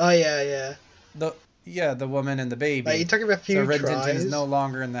attack Oh, yeah. the woman and the baby. Like, it took him a few so Rin tries. Tin Tin is no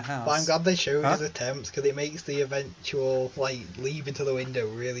longer in the house. But I'm glad they showed his attempts, because it makes the eventual, like, leap into the window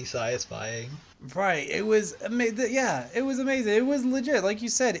really satisfying. Right. It was amazing. Yeah, it was amazing. It was legit. Like you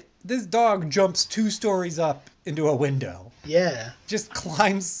said, this dog jumps 2 stories up into a window. Yeah. Just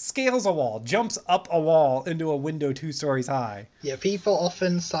scales a wall, jumps up a wall into a window 2 stories high. Yeah, people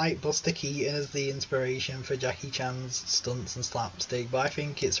often cite Buster Keaton as the inspiration for Jackie Chan's stunts and slapstick, but I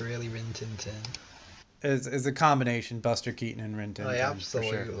think it's really Rin Tin Tin. Is a combination Buster Keaton and Rin Tin Tin. Oh, yeah,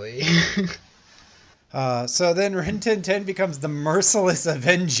 absolutely. For sure. So then Rin Tin Tin becomes the merciless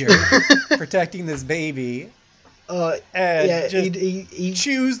avenger, protecting this baby. And yeah, just he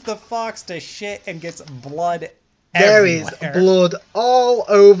chews the fox to shit and gets blood There everywhere. is blood all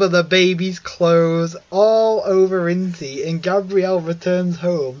over the baby's clothes, all over Rinty, and Gabrielle returns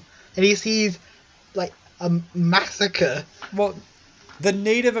home and he sees, like, a massacre. Well, the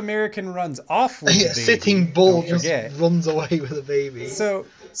Native American runs off with the baby. Sitting Bull Don't just forget. runs away with the baby. So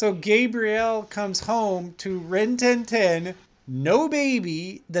Gabrielle comes home to Rin Tin Tin, no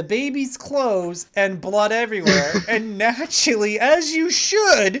baby, the baby's clothes, and blood everywhere. And naturally, as you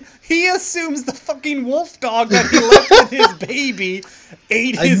should, he assumes the fucking wolf dog that he left with his baby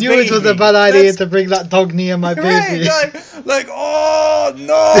ate his baby. I knew it was a bad idea to bring that dog near my baby. Right, like, oh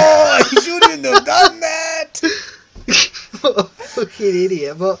no, I shouldn't have done that. Fucking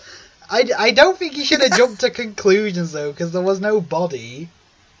idiot. But I don't think he should have jumped to conclusions, though, because there was no body.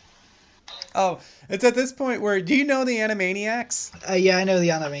 Oh, it's at this point where, do you know the Animaniacs? Yeah, I know the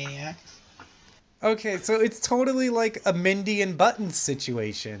Animaniacs. Okay, so it's totally like a Mindy and Buttons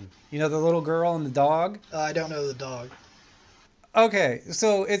situation. You know, the little girl and the dog? I don't know the dog. Okay,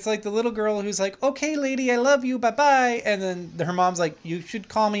 so it's like the little girl who's like, okay, lady, I love you, bye-bye. And then her mom's like, you should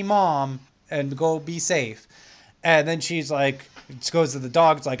call me mom and go be safe. And then she's like, goes to the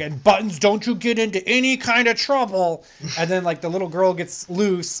dog, it's like, and Buttons, don't you get into any kind of trouble. And then, like, the little girl gets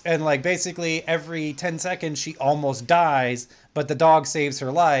loose, and, like, basically every 10 seconds she almost dies, but the dog saves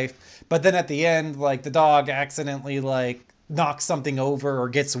her life. But then at the end, like, the dog accidentally, like, knocks something over or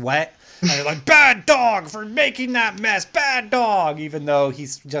gets wet. And they're like, bad dog for making that mess, bad dog, even though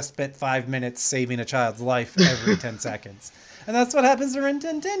he's just spent 5 minutes saving a child's life every 10 seconds. And that's what happens to Rin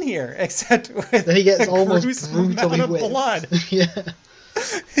Tin Tin here, except with then he gets a almost gruesome brutally amount of whipped. blood. Yeah.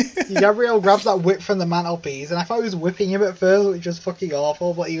 Gabrielle grabs that whip from the mantelpiece, and I thought he was whipping him at first, which was fucking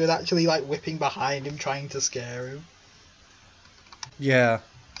awful, but he was actually, like, whipping behind him, trying to scare him. Yeah.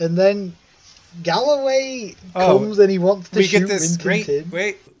 And then Galloway comes and he wants to shoot Rin Tin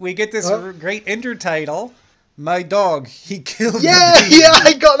Tin. We get this great intertitle. My dog, he killed Yeah, the baby. yeah,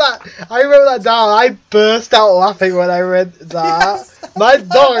 I got that. I wrote that down. I burst out laughing when I read that. Yes. My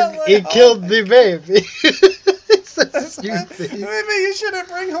dog, he killed the baby. It's so stupid. Maybe you shouldn't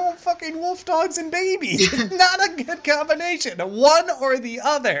bring home fucking wolf dogs and babies. It's not a good combination. One or the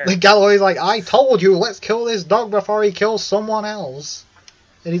other. And Galloway's like, I told you, let's kill this dog before he kills someone else.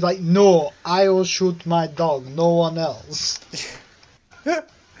 And he's like, no, I will shoot my dog, no one else.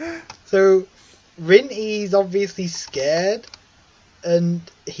 So Rinty's obviously scared, and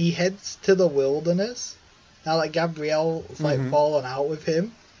he heads to the wilderness. Now that Gabrielle's fallen out with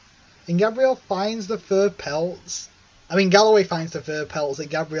him. And Gabrielle finds the fur pelts. I mean, Galloway finds the fur pelts at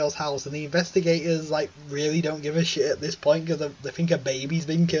Gabrielle's house, and the investigators, like, really don't give a shit at this point because they think a baby's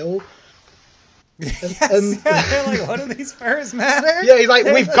been killed. Yes, they're like, what do these furs matter? Yeah, he's like,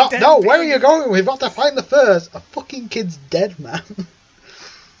 There's we've got... No, baby. where are you going? We've got to find the furs. A fucking kid's dead, man.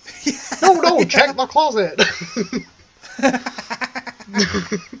 No, check the closet.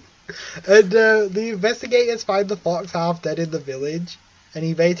 And the investigators find the fox half dead in the village, and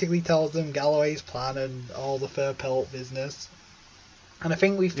he basically tells them Galloway's plan and all the fur pelt business. And I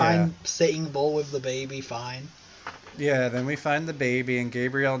think we find Sitting Bull with the baby fine. Yeah, then we find the baby, and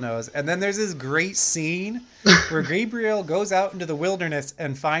Gabrielle knows. And then there's this great scene where Gabrielle goes out into the wilderness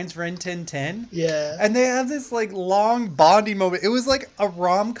and finds Rin Tin Tin. Yeah. And they have this, like, long bonding moment. It was like a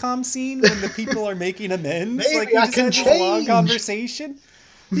rom-com scene when the people are making amends. Maybe like, we I just can had this long change. conversation.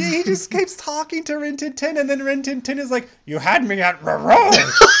 Yeah, he just keeps talking to Rin Tin Tin, and then Rin Tin Tin is like, you had me at Roro.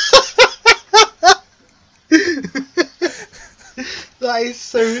 That is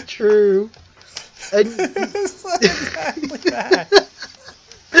so true. And It's exactly that.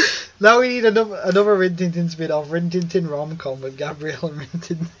 now we need another Rin Tin Tin spin-off, Rin Tin Tin rom-com with Gabrielle and Rin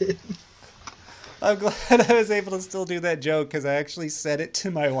Tin Tin. I'm glad I was able to still do that joke because I actually said it to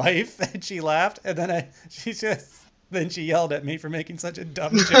my wife and she laughed, and then she yelled at me for making such a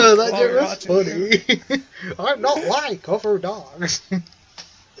dumb joke. That while we were joke was watching funny. I'm not like other dogs.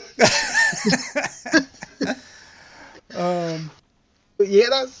 But yeah,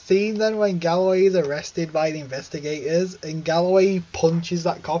 that scene then when Galloway is arrested by the investigators and Galloway punches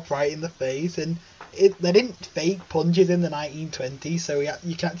that cop right in the face, and they didn't fake punches in the 1920s, so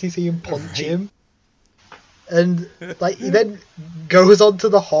you can actually see him punch him. And like he then goes onto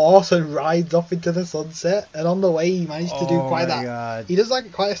the horse and rides off into the sunset, and on the way he managed to do quite that. God. He does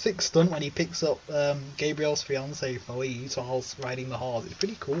like quite a sick stunt when he picks up Gabriel's fiance Felice whilst riding the horse. It's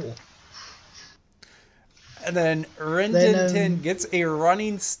pretty cool. And then Rin Tin Tin gets a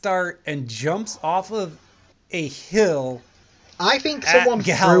running start and jumps off of a hill. I think someone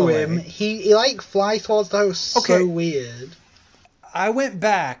threw him. He like flies towards the house. So weird. I went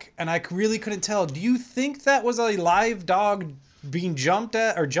back and I really couldn't tell. Do you think that was a live dog being jumped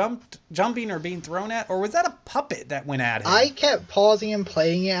at, or jumping or being thrown at, or was that a puppet that went at him? I kept pausing and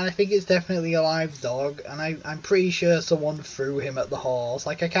playing it, and I think it's definitely a live dog, and I'm pretty sure someone threw him at the horse.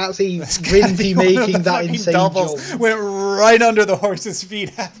 Like I can't see Rinty making that insane jump. Went right under the horse's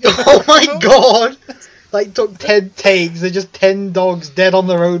feet. Oh my god! Like took 10 takes. There's just 10 dogs dead on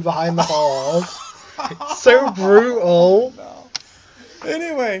the road behind the horse. It's so brutal. No.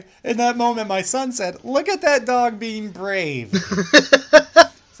 Anyway, in that moment, my son said, "Look at that dog being brave."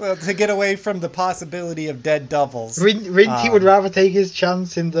 So to get away from the possibility of dead doubles. Rinty would rather take his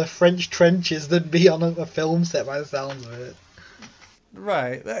chance in the French trenches than be on a film set by the sounds of it.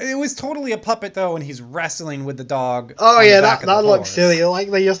 Right. It was totally a puppet, though, when he's wrestling with the dog. Oh, yeah, that looks silly.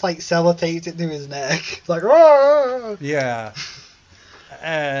 Like, they just, like, sellotaped it to his neck. It's like, oh! Yeah.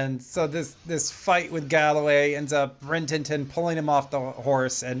 And so this fight with Galloway ends up Rin Tin Tin pulling him off the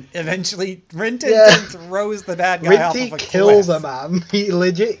horse, and eventually Rin Tin Tin throws the bad guy off of a cliff. Kills a man. He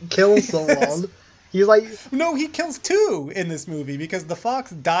legit kills someone. He's like... No, he kills two in this movie because the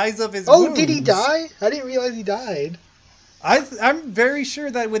fox dies of his wounds. Oh, did he die? I didn't realize he died. I'm very sure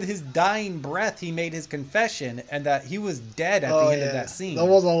that with his dying breath, he made his confession and that he was dead at the end of that scene. There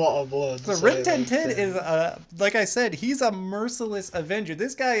was a lot of blood. So Rin Tin Tin is, like I said, he's a merciless avenger.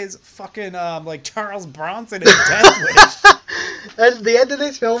 This guy is fucking like Charles Bronson in Death Wish. At the end of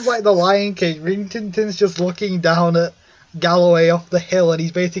this film's like The Lion King. Rin Tin Tin's just looking down at Galloway off the hill, and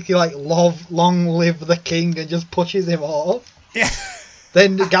he's basically like, long live the king, and just pushes him off. Yeah.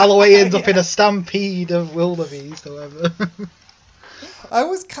 Then Galloway ends up in a stampede of wildebeest or whatever. I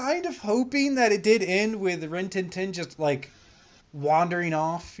was kind of hoping that it did end with Rin Tin Tin just like wandering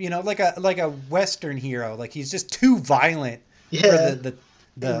off, you know, like a Western hero. Like he's just too violent for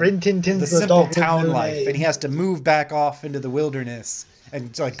the Rin Tin Tin's the simple town life, and he has to move back off into the wilderness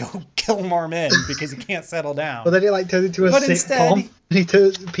and like go kill more men because he can't settle down. But then he like turns into a sitcom. He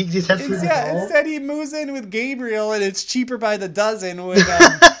peeks his head through the door. Instead he moves in with Gabriel, and it's cheaper by the dozen when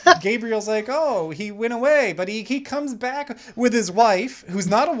Gabriel's like, oh, he went away, but he comes back with his wife, who's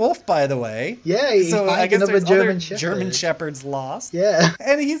not a wolf, by the way. Yeah, he's so I guess there's German other Shepherd. German Shepherds lost. Yeah.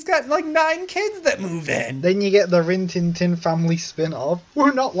 And he's got like 9 kids that move in. Then you get the Rin Tin Tin family spin-off.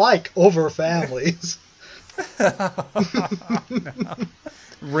 We're not like other families. Oh, no.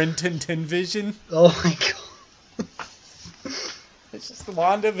 Rin Tin Tin Vision. Oh my god. It's just the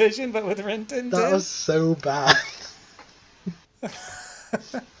WandaVision, but with Rin Tin Tin. That was so bad.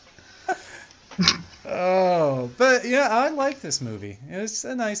 Oh, but yeah, I like this movie. It's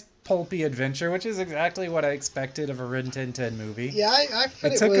a nice pulpy adventure, which is exactly what I expected of a Rin Tin Tin movie. Yeah, I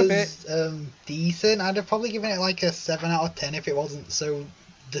thought it was decent. I'd have probably given it like a 7 out of 10 if it wasn't so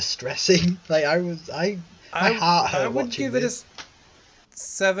distressing. Like my heart hurt. I would give it a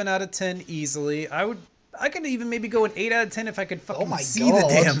 7 out of 10 easily. I could even maybe go an 8 out of 10 if I could fucking see the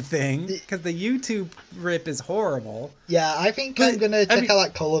damn thing, because the YouTube rip is horrible. Yeah, I think I'm gonna check out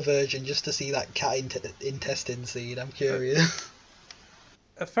that color version just to see that cat intestine scene. I'm curious.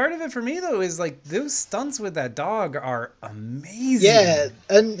 A part of it for me though is like those stunts with that dog are amazing. Yeah,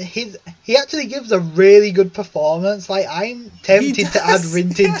 and he actually gives a really good performance. Like I'm tempted to add Rin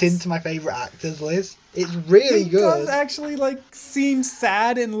Tin Tin to my favorite actors list. It's really good. He does actually like seem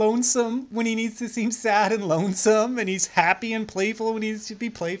sad and lonesome when he needs to seem sad and lonesome, and he's happy and playful when he needs to be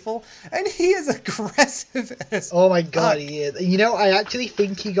playful, and he is aggressive as oh my god, he is. You know, I actually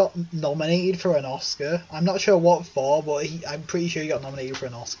think he got nominated for an Oscar. I'm not sure what for, but I'm pretty sure he got nominated for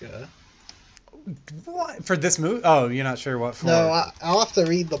an Oscar. What? For this movie? Oh, you're not sure what for? No, I'll have to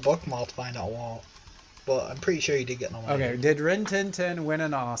read the book more to find out what. But I'm pretty sure he did get nominated. Okay, did Rin Tin Tin win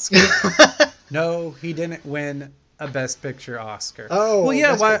an Oscar? No, he didn't win a Best Picture Oscar. Oh, well,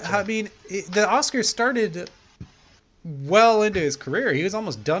 yeah. Best Picture. I mean, the Oscars started well into his career. He was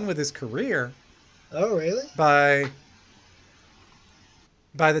almost done with his career Oh, really?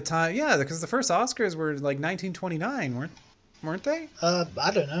 by the time, yeah, because the first Oscars were like 1929, weren't they? I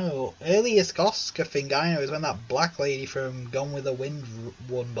don't know. Earliest Oscar thing I know is when that black lady from Gone with the Wind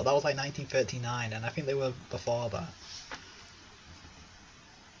won, but that was like 1939, and I think they were before that.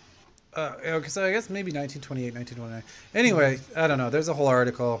 Okay, so I guess maybe 1928, 1929. Anyway, I don't know. There's a whole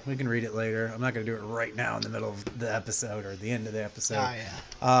article. We can read it later. I'm not going to do it right now in the middle of the episode or the end of the episode. Oh,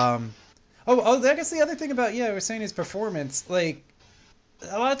 yeah. I guess the other thing about, I was saying his performance, like,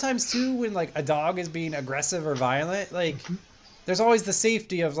 a lot of times, too, when, like, a dog is being aggressive or violent, like, there's always the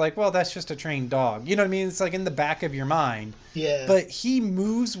safety of, like, well, that's just a trained dog. You know what I mean? It's, like, in the back of your mind. Yeah. But he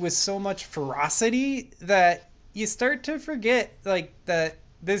moves with so much ferocity that you start to forget, like, that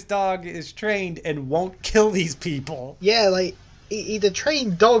this dog is trained and won't kill these people. Yeah, like, he's a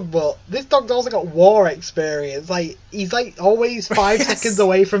trained dog, but this dog's also got war experience. Like, he's, like, always 5 seconds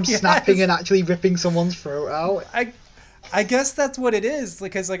away from snapping and actually ripping someone's throat out. I guess that's what it is,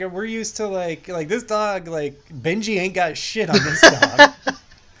 because like we're used to like this dog, like Benji ain't got shit on this dog.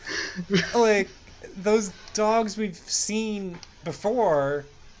 Like those dogs we've seen before.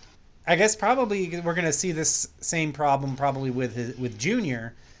 I guess probably we're gonna see this same problem probably with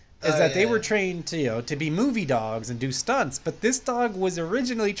Junior, is that they were trained to to be movie dogs and do stunts, but this dog was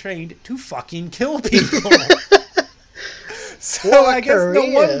originally trained to fucking kill people. So I guess no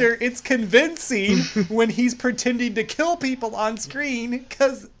wonder it's convincing when he's pretending to kill people on screen,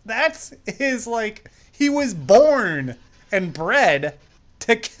 because that's his, like, he was born and bred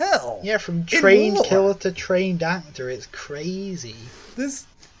to kill. Yeah, from trained killer to trained actor, it's crazy. This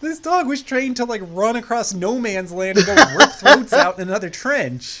dog was trained to, like, run across no man's land and go rip throats out in another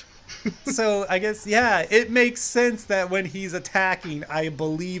trench. So I guess, it makes sense that when he's attacking, I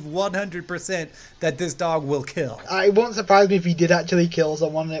believe 100% that this dog will kill. It won't surprise me if he did actually kill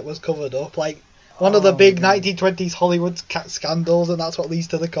someone and it was covered up. Like, one of the big 1920s Hollywood scandals, and that's what leads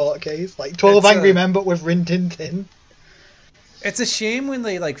to the court case. Like, 12 Angry Men, but with Rin Tin Tin. It's a shame when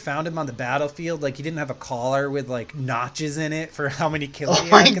they, like, found him on the battlefield. Like, he didn't have a collar with, like, notches in it for how many kills he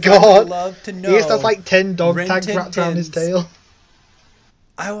had. Oh my god! I would love to know. He has like 10 dog tags wrapped around his tail.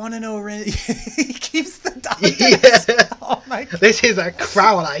 I want to know. He keeps the dog tags. Yeah. Oh my god! This is a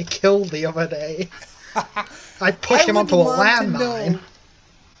crown I killed the other day. I pushed him onto a landmine.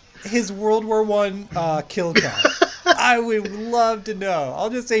 His World War I kill count. I would love to know. I'll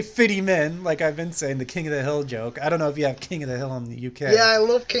just say Fitty Men, like I've been saying, the King of the Hill joke. I don't know if you have King of the Hill in the UK. Yeah, I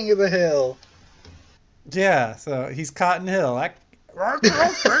love King of the Hill. Yeah, so he's Cotton Hill. I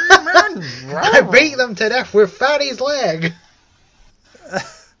beat them to death with Fatty's leg.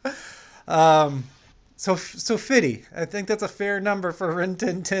 So Fitty, I think that's a fair number for Rin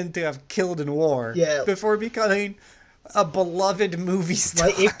Tin Tin to have killed in war. Yeah. Before becoming a beloved movie star.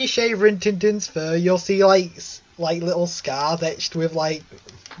 Like, if you shave Rin Tin Tin's fur, you'll see like little scars etched with the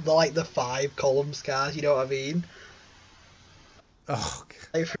 5-column scars. You know what I mean? Oh.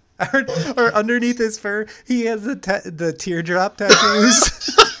 Or underneath his fur, he has the teardrop tattoos.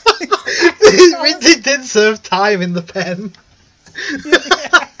 Rin Tin Tin served time in the pen.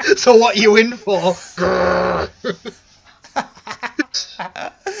 Yeah. So what you in for?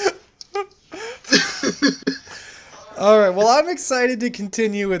 All right. Well, I'm excited to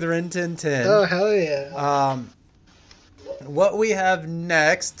continue with Rin Tin Tin. Oh hell yeah! What we have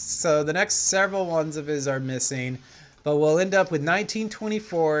next? So the next several ones of his are missing, but we'll end up with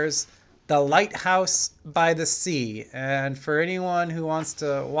 1924's The Lighthouse by the Sea. And for anyone who wants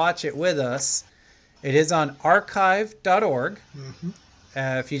to watch it with us, it is on archive.org. Mm-hmm.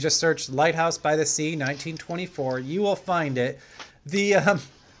 If you just search Lighthouse by the Sea 1924, you will find it.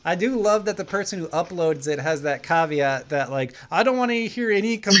 I do love that the person who uploads it has that caveat that, like, I don't want to hear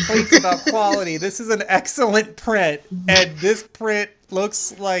any complaints about quality. This is an excellent print, and this print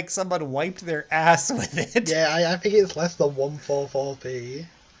looks like someone wiped their ass with it. Yeah, I think it's less than 144p.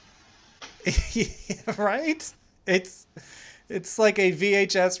 Right? It's like a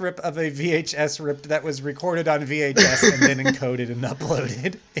VHS rip of a VHS rip that was recorded on VHS and then encoded and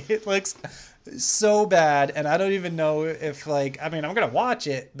uploaded. It looks so bad, and I don't even know if, like, I mean, I'm going to watch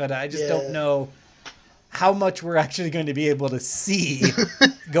it, but I just don't know how much we're actually going to be able to see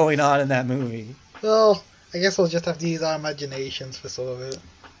going on in that movie. Well, I guess we'll just have to use our imaginations for some of it.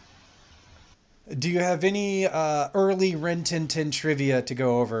 Do you have any early Rin Tin Tin trivia to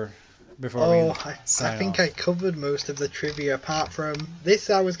go over before we I sign think off? I covered most of the trivia apart from this.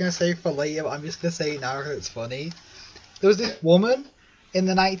 I was going to say for later, but I'm just going to say it now 'cause it's funny. There was this woman in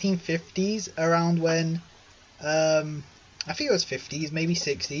the 1950s, around when, I think it was 50s, maybe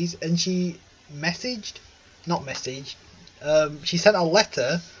 60s, and she she sent a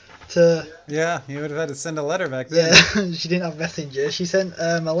letter to... Yeah, you would have had to send a letter back then. Yeah, she didn't have Messenger. She sent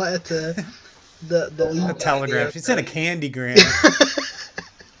a letter to the A telegram. She sent a candygram.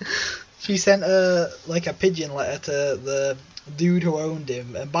 She sent a pigeon letter to the dude who owned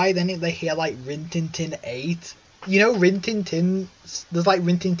him, and by then they had like Rin Tin Tin 8. You know, Rin Tin Tin, there's like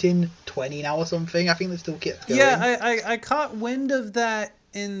Rin Tin Tin 20 now or something. I think they still kept going. Yeah, I caught wind of that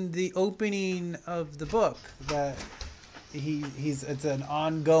in the opening of the book, that it's an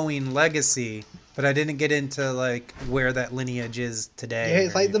ongoing legacy, but I didn't get into like where that lineage is today. Yeah,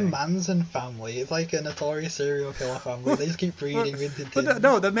 it's like anything. the Manson family. It's like a notorious serial killer family. They just keep breeding Rin Tin Tin. But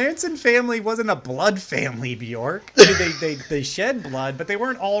no, the Manson family wasn't a blood family, Bjork. I mean, they shed blood, but they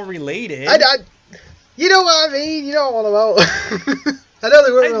weren't all related. You know what I mean? You know what I'm about. I know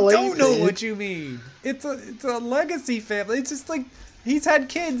they weren't related. I don't know what you mean. It's a legacy family. It's just like he's had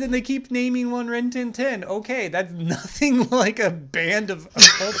kids and they keep naming one Rin Tin Tin. Okay, that's nothing like a band of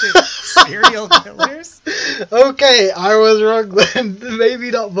occultist serial killers. Okay, I was wrong then.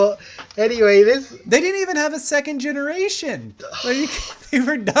 Maybe not, but anyway, They didn't even have a second generation. Like, they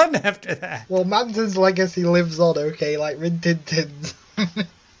were done after that. Well, Manson's legacy lives on, okay, like Rin Tin Tin's.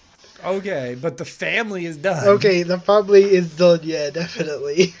 Okay, but the family is done. Okay, the family is done, yeah,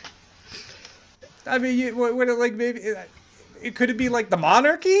 definitely. I mean, would it like maybe... Could it be like the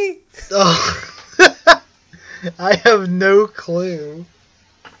monarchy? Oh. I have no clue.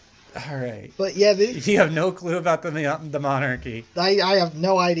 All right. But yeah, You have no clue about the monarchy. I have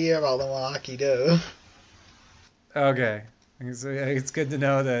no idea about the monarchy, though. Okay. So it's good to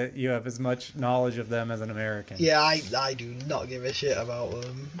know that you have as much knowledge of them as an American. Yeah, I do not give a shit about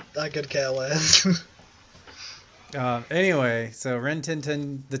them. I could care less. Anyway, so Rin Tin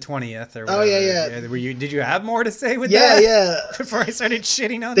Tin the 20th or whatever. Oh, yeah. Did you have more to say with that? Yeah. Before I started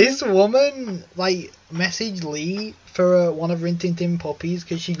shitting on This you? woman, messaged Lee for one of Rin Tin Tin puppies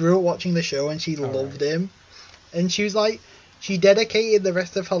because she grew up watching the show and she loved him. And she was like, she dedicated the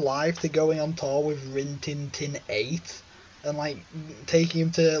rest of her life to going on tour with Rin Tin Tin 8 and, taking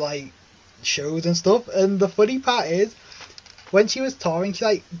him to, shows and stuff. And the funny part is, when she was touring,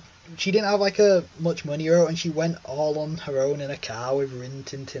 she didn't have much money or and she went all on her own in a car with Rin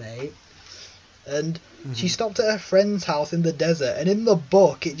Tin Tin 8. And she stopped at her friend's house in the desert, and in the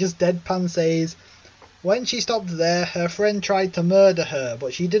book it just deadpan says, when she stopped there, her friend tried to murder her,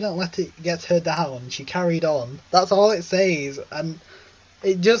 but she didn't let it get her down. She carried on. That's all it says, and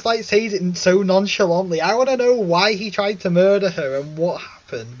it just says it so nonchalantly. I want to know why he tried to murder her and what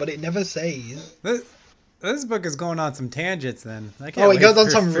happened, but it never says. This book is going on some tangents then. It goes on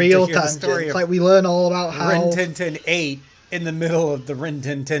some real tangents. We learn all about how... Rin Tin Tin 8 in the middle of the Rin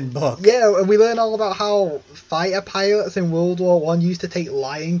Tin Tin book. Yeah, and we learn all about how fighter pilots in World War One used to take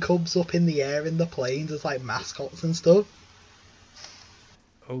lion cubs up in the air in the planes as mascots and stuff.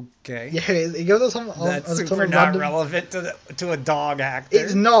 Okay. Yeah, it goes on some... That's super not relevant to a dog actor.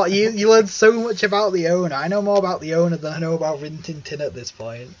 It's not. You learn so much about the owner. I know more about the owner than I know about Rin Tin Tin at this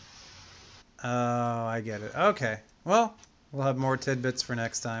point. Oh, I get it. Okay. Well, we'll have more tidbits for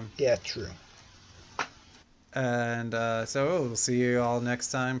next time. Yeah, true. And so we'll see you all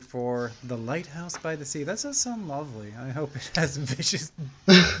next time for The Lighthouse by the Sea. That does sound lovely. I hope it has vicious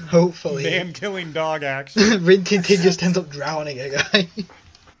Hopefully. man-killing dog action. Rin Tin Tin just ends up drowning a guy.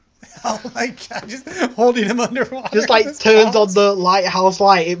 Oh my god, just holding him underwater. Just turns on the lighthouse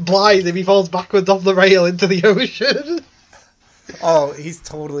light, it blinds him, he falls backwards off the rail into the ocean. Oh, he's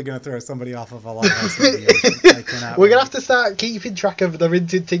totally going to throw somebody off of a lighthouse into the ocean. I cannot We're wait. going to have to start keeping track of the Rin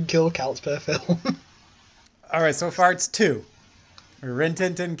Tin Tin kill counts per film. Alright, so far it's 2. Rin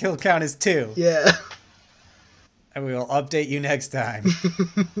Tin Tin kill count is 2. Yeah. And we will update you next time.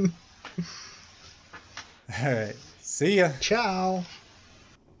 Alright, see ya. Ciao.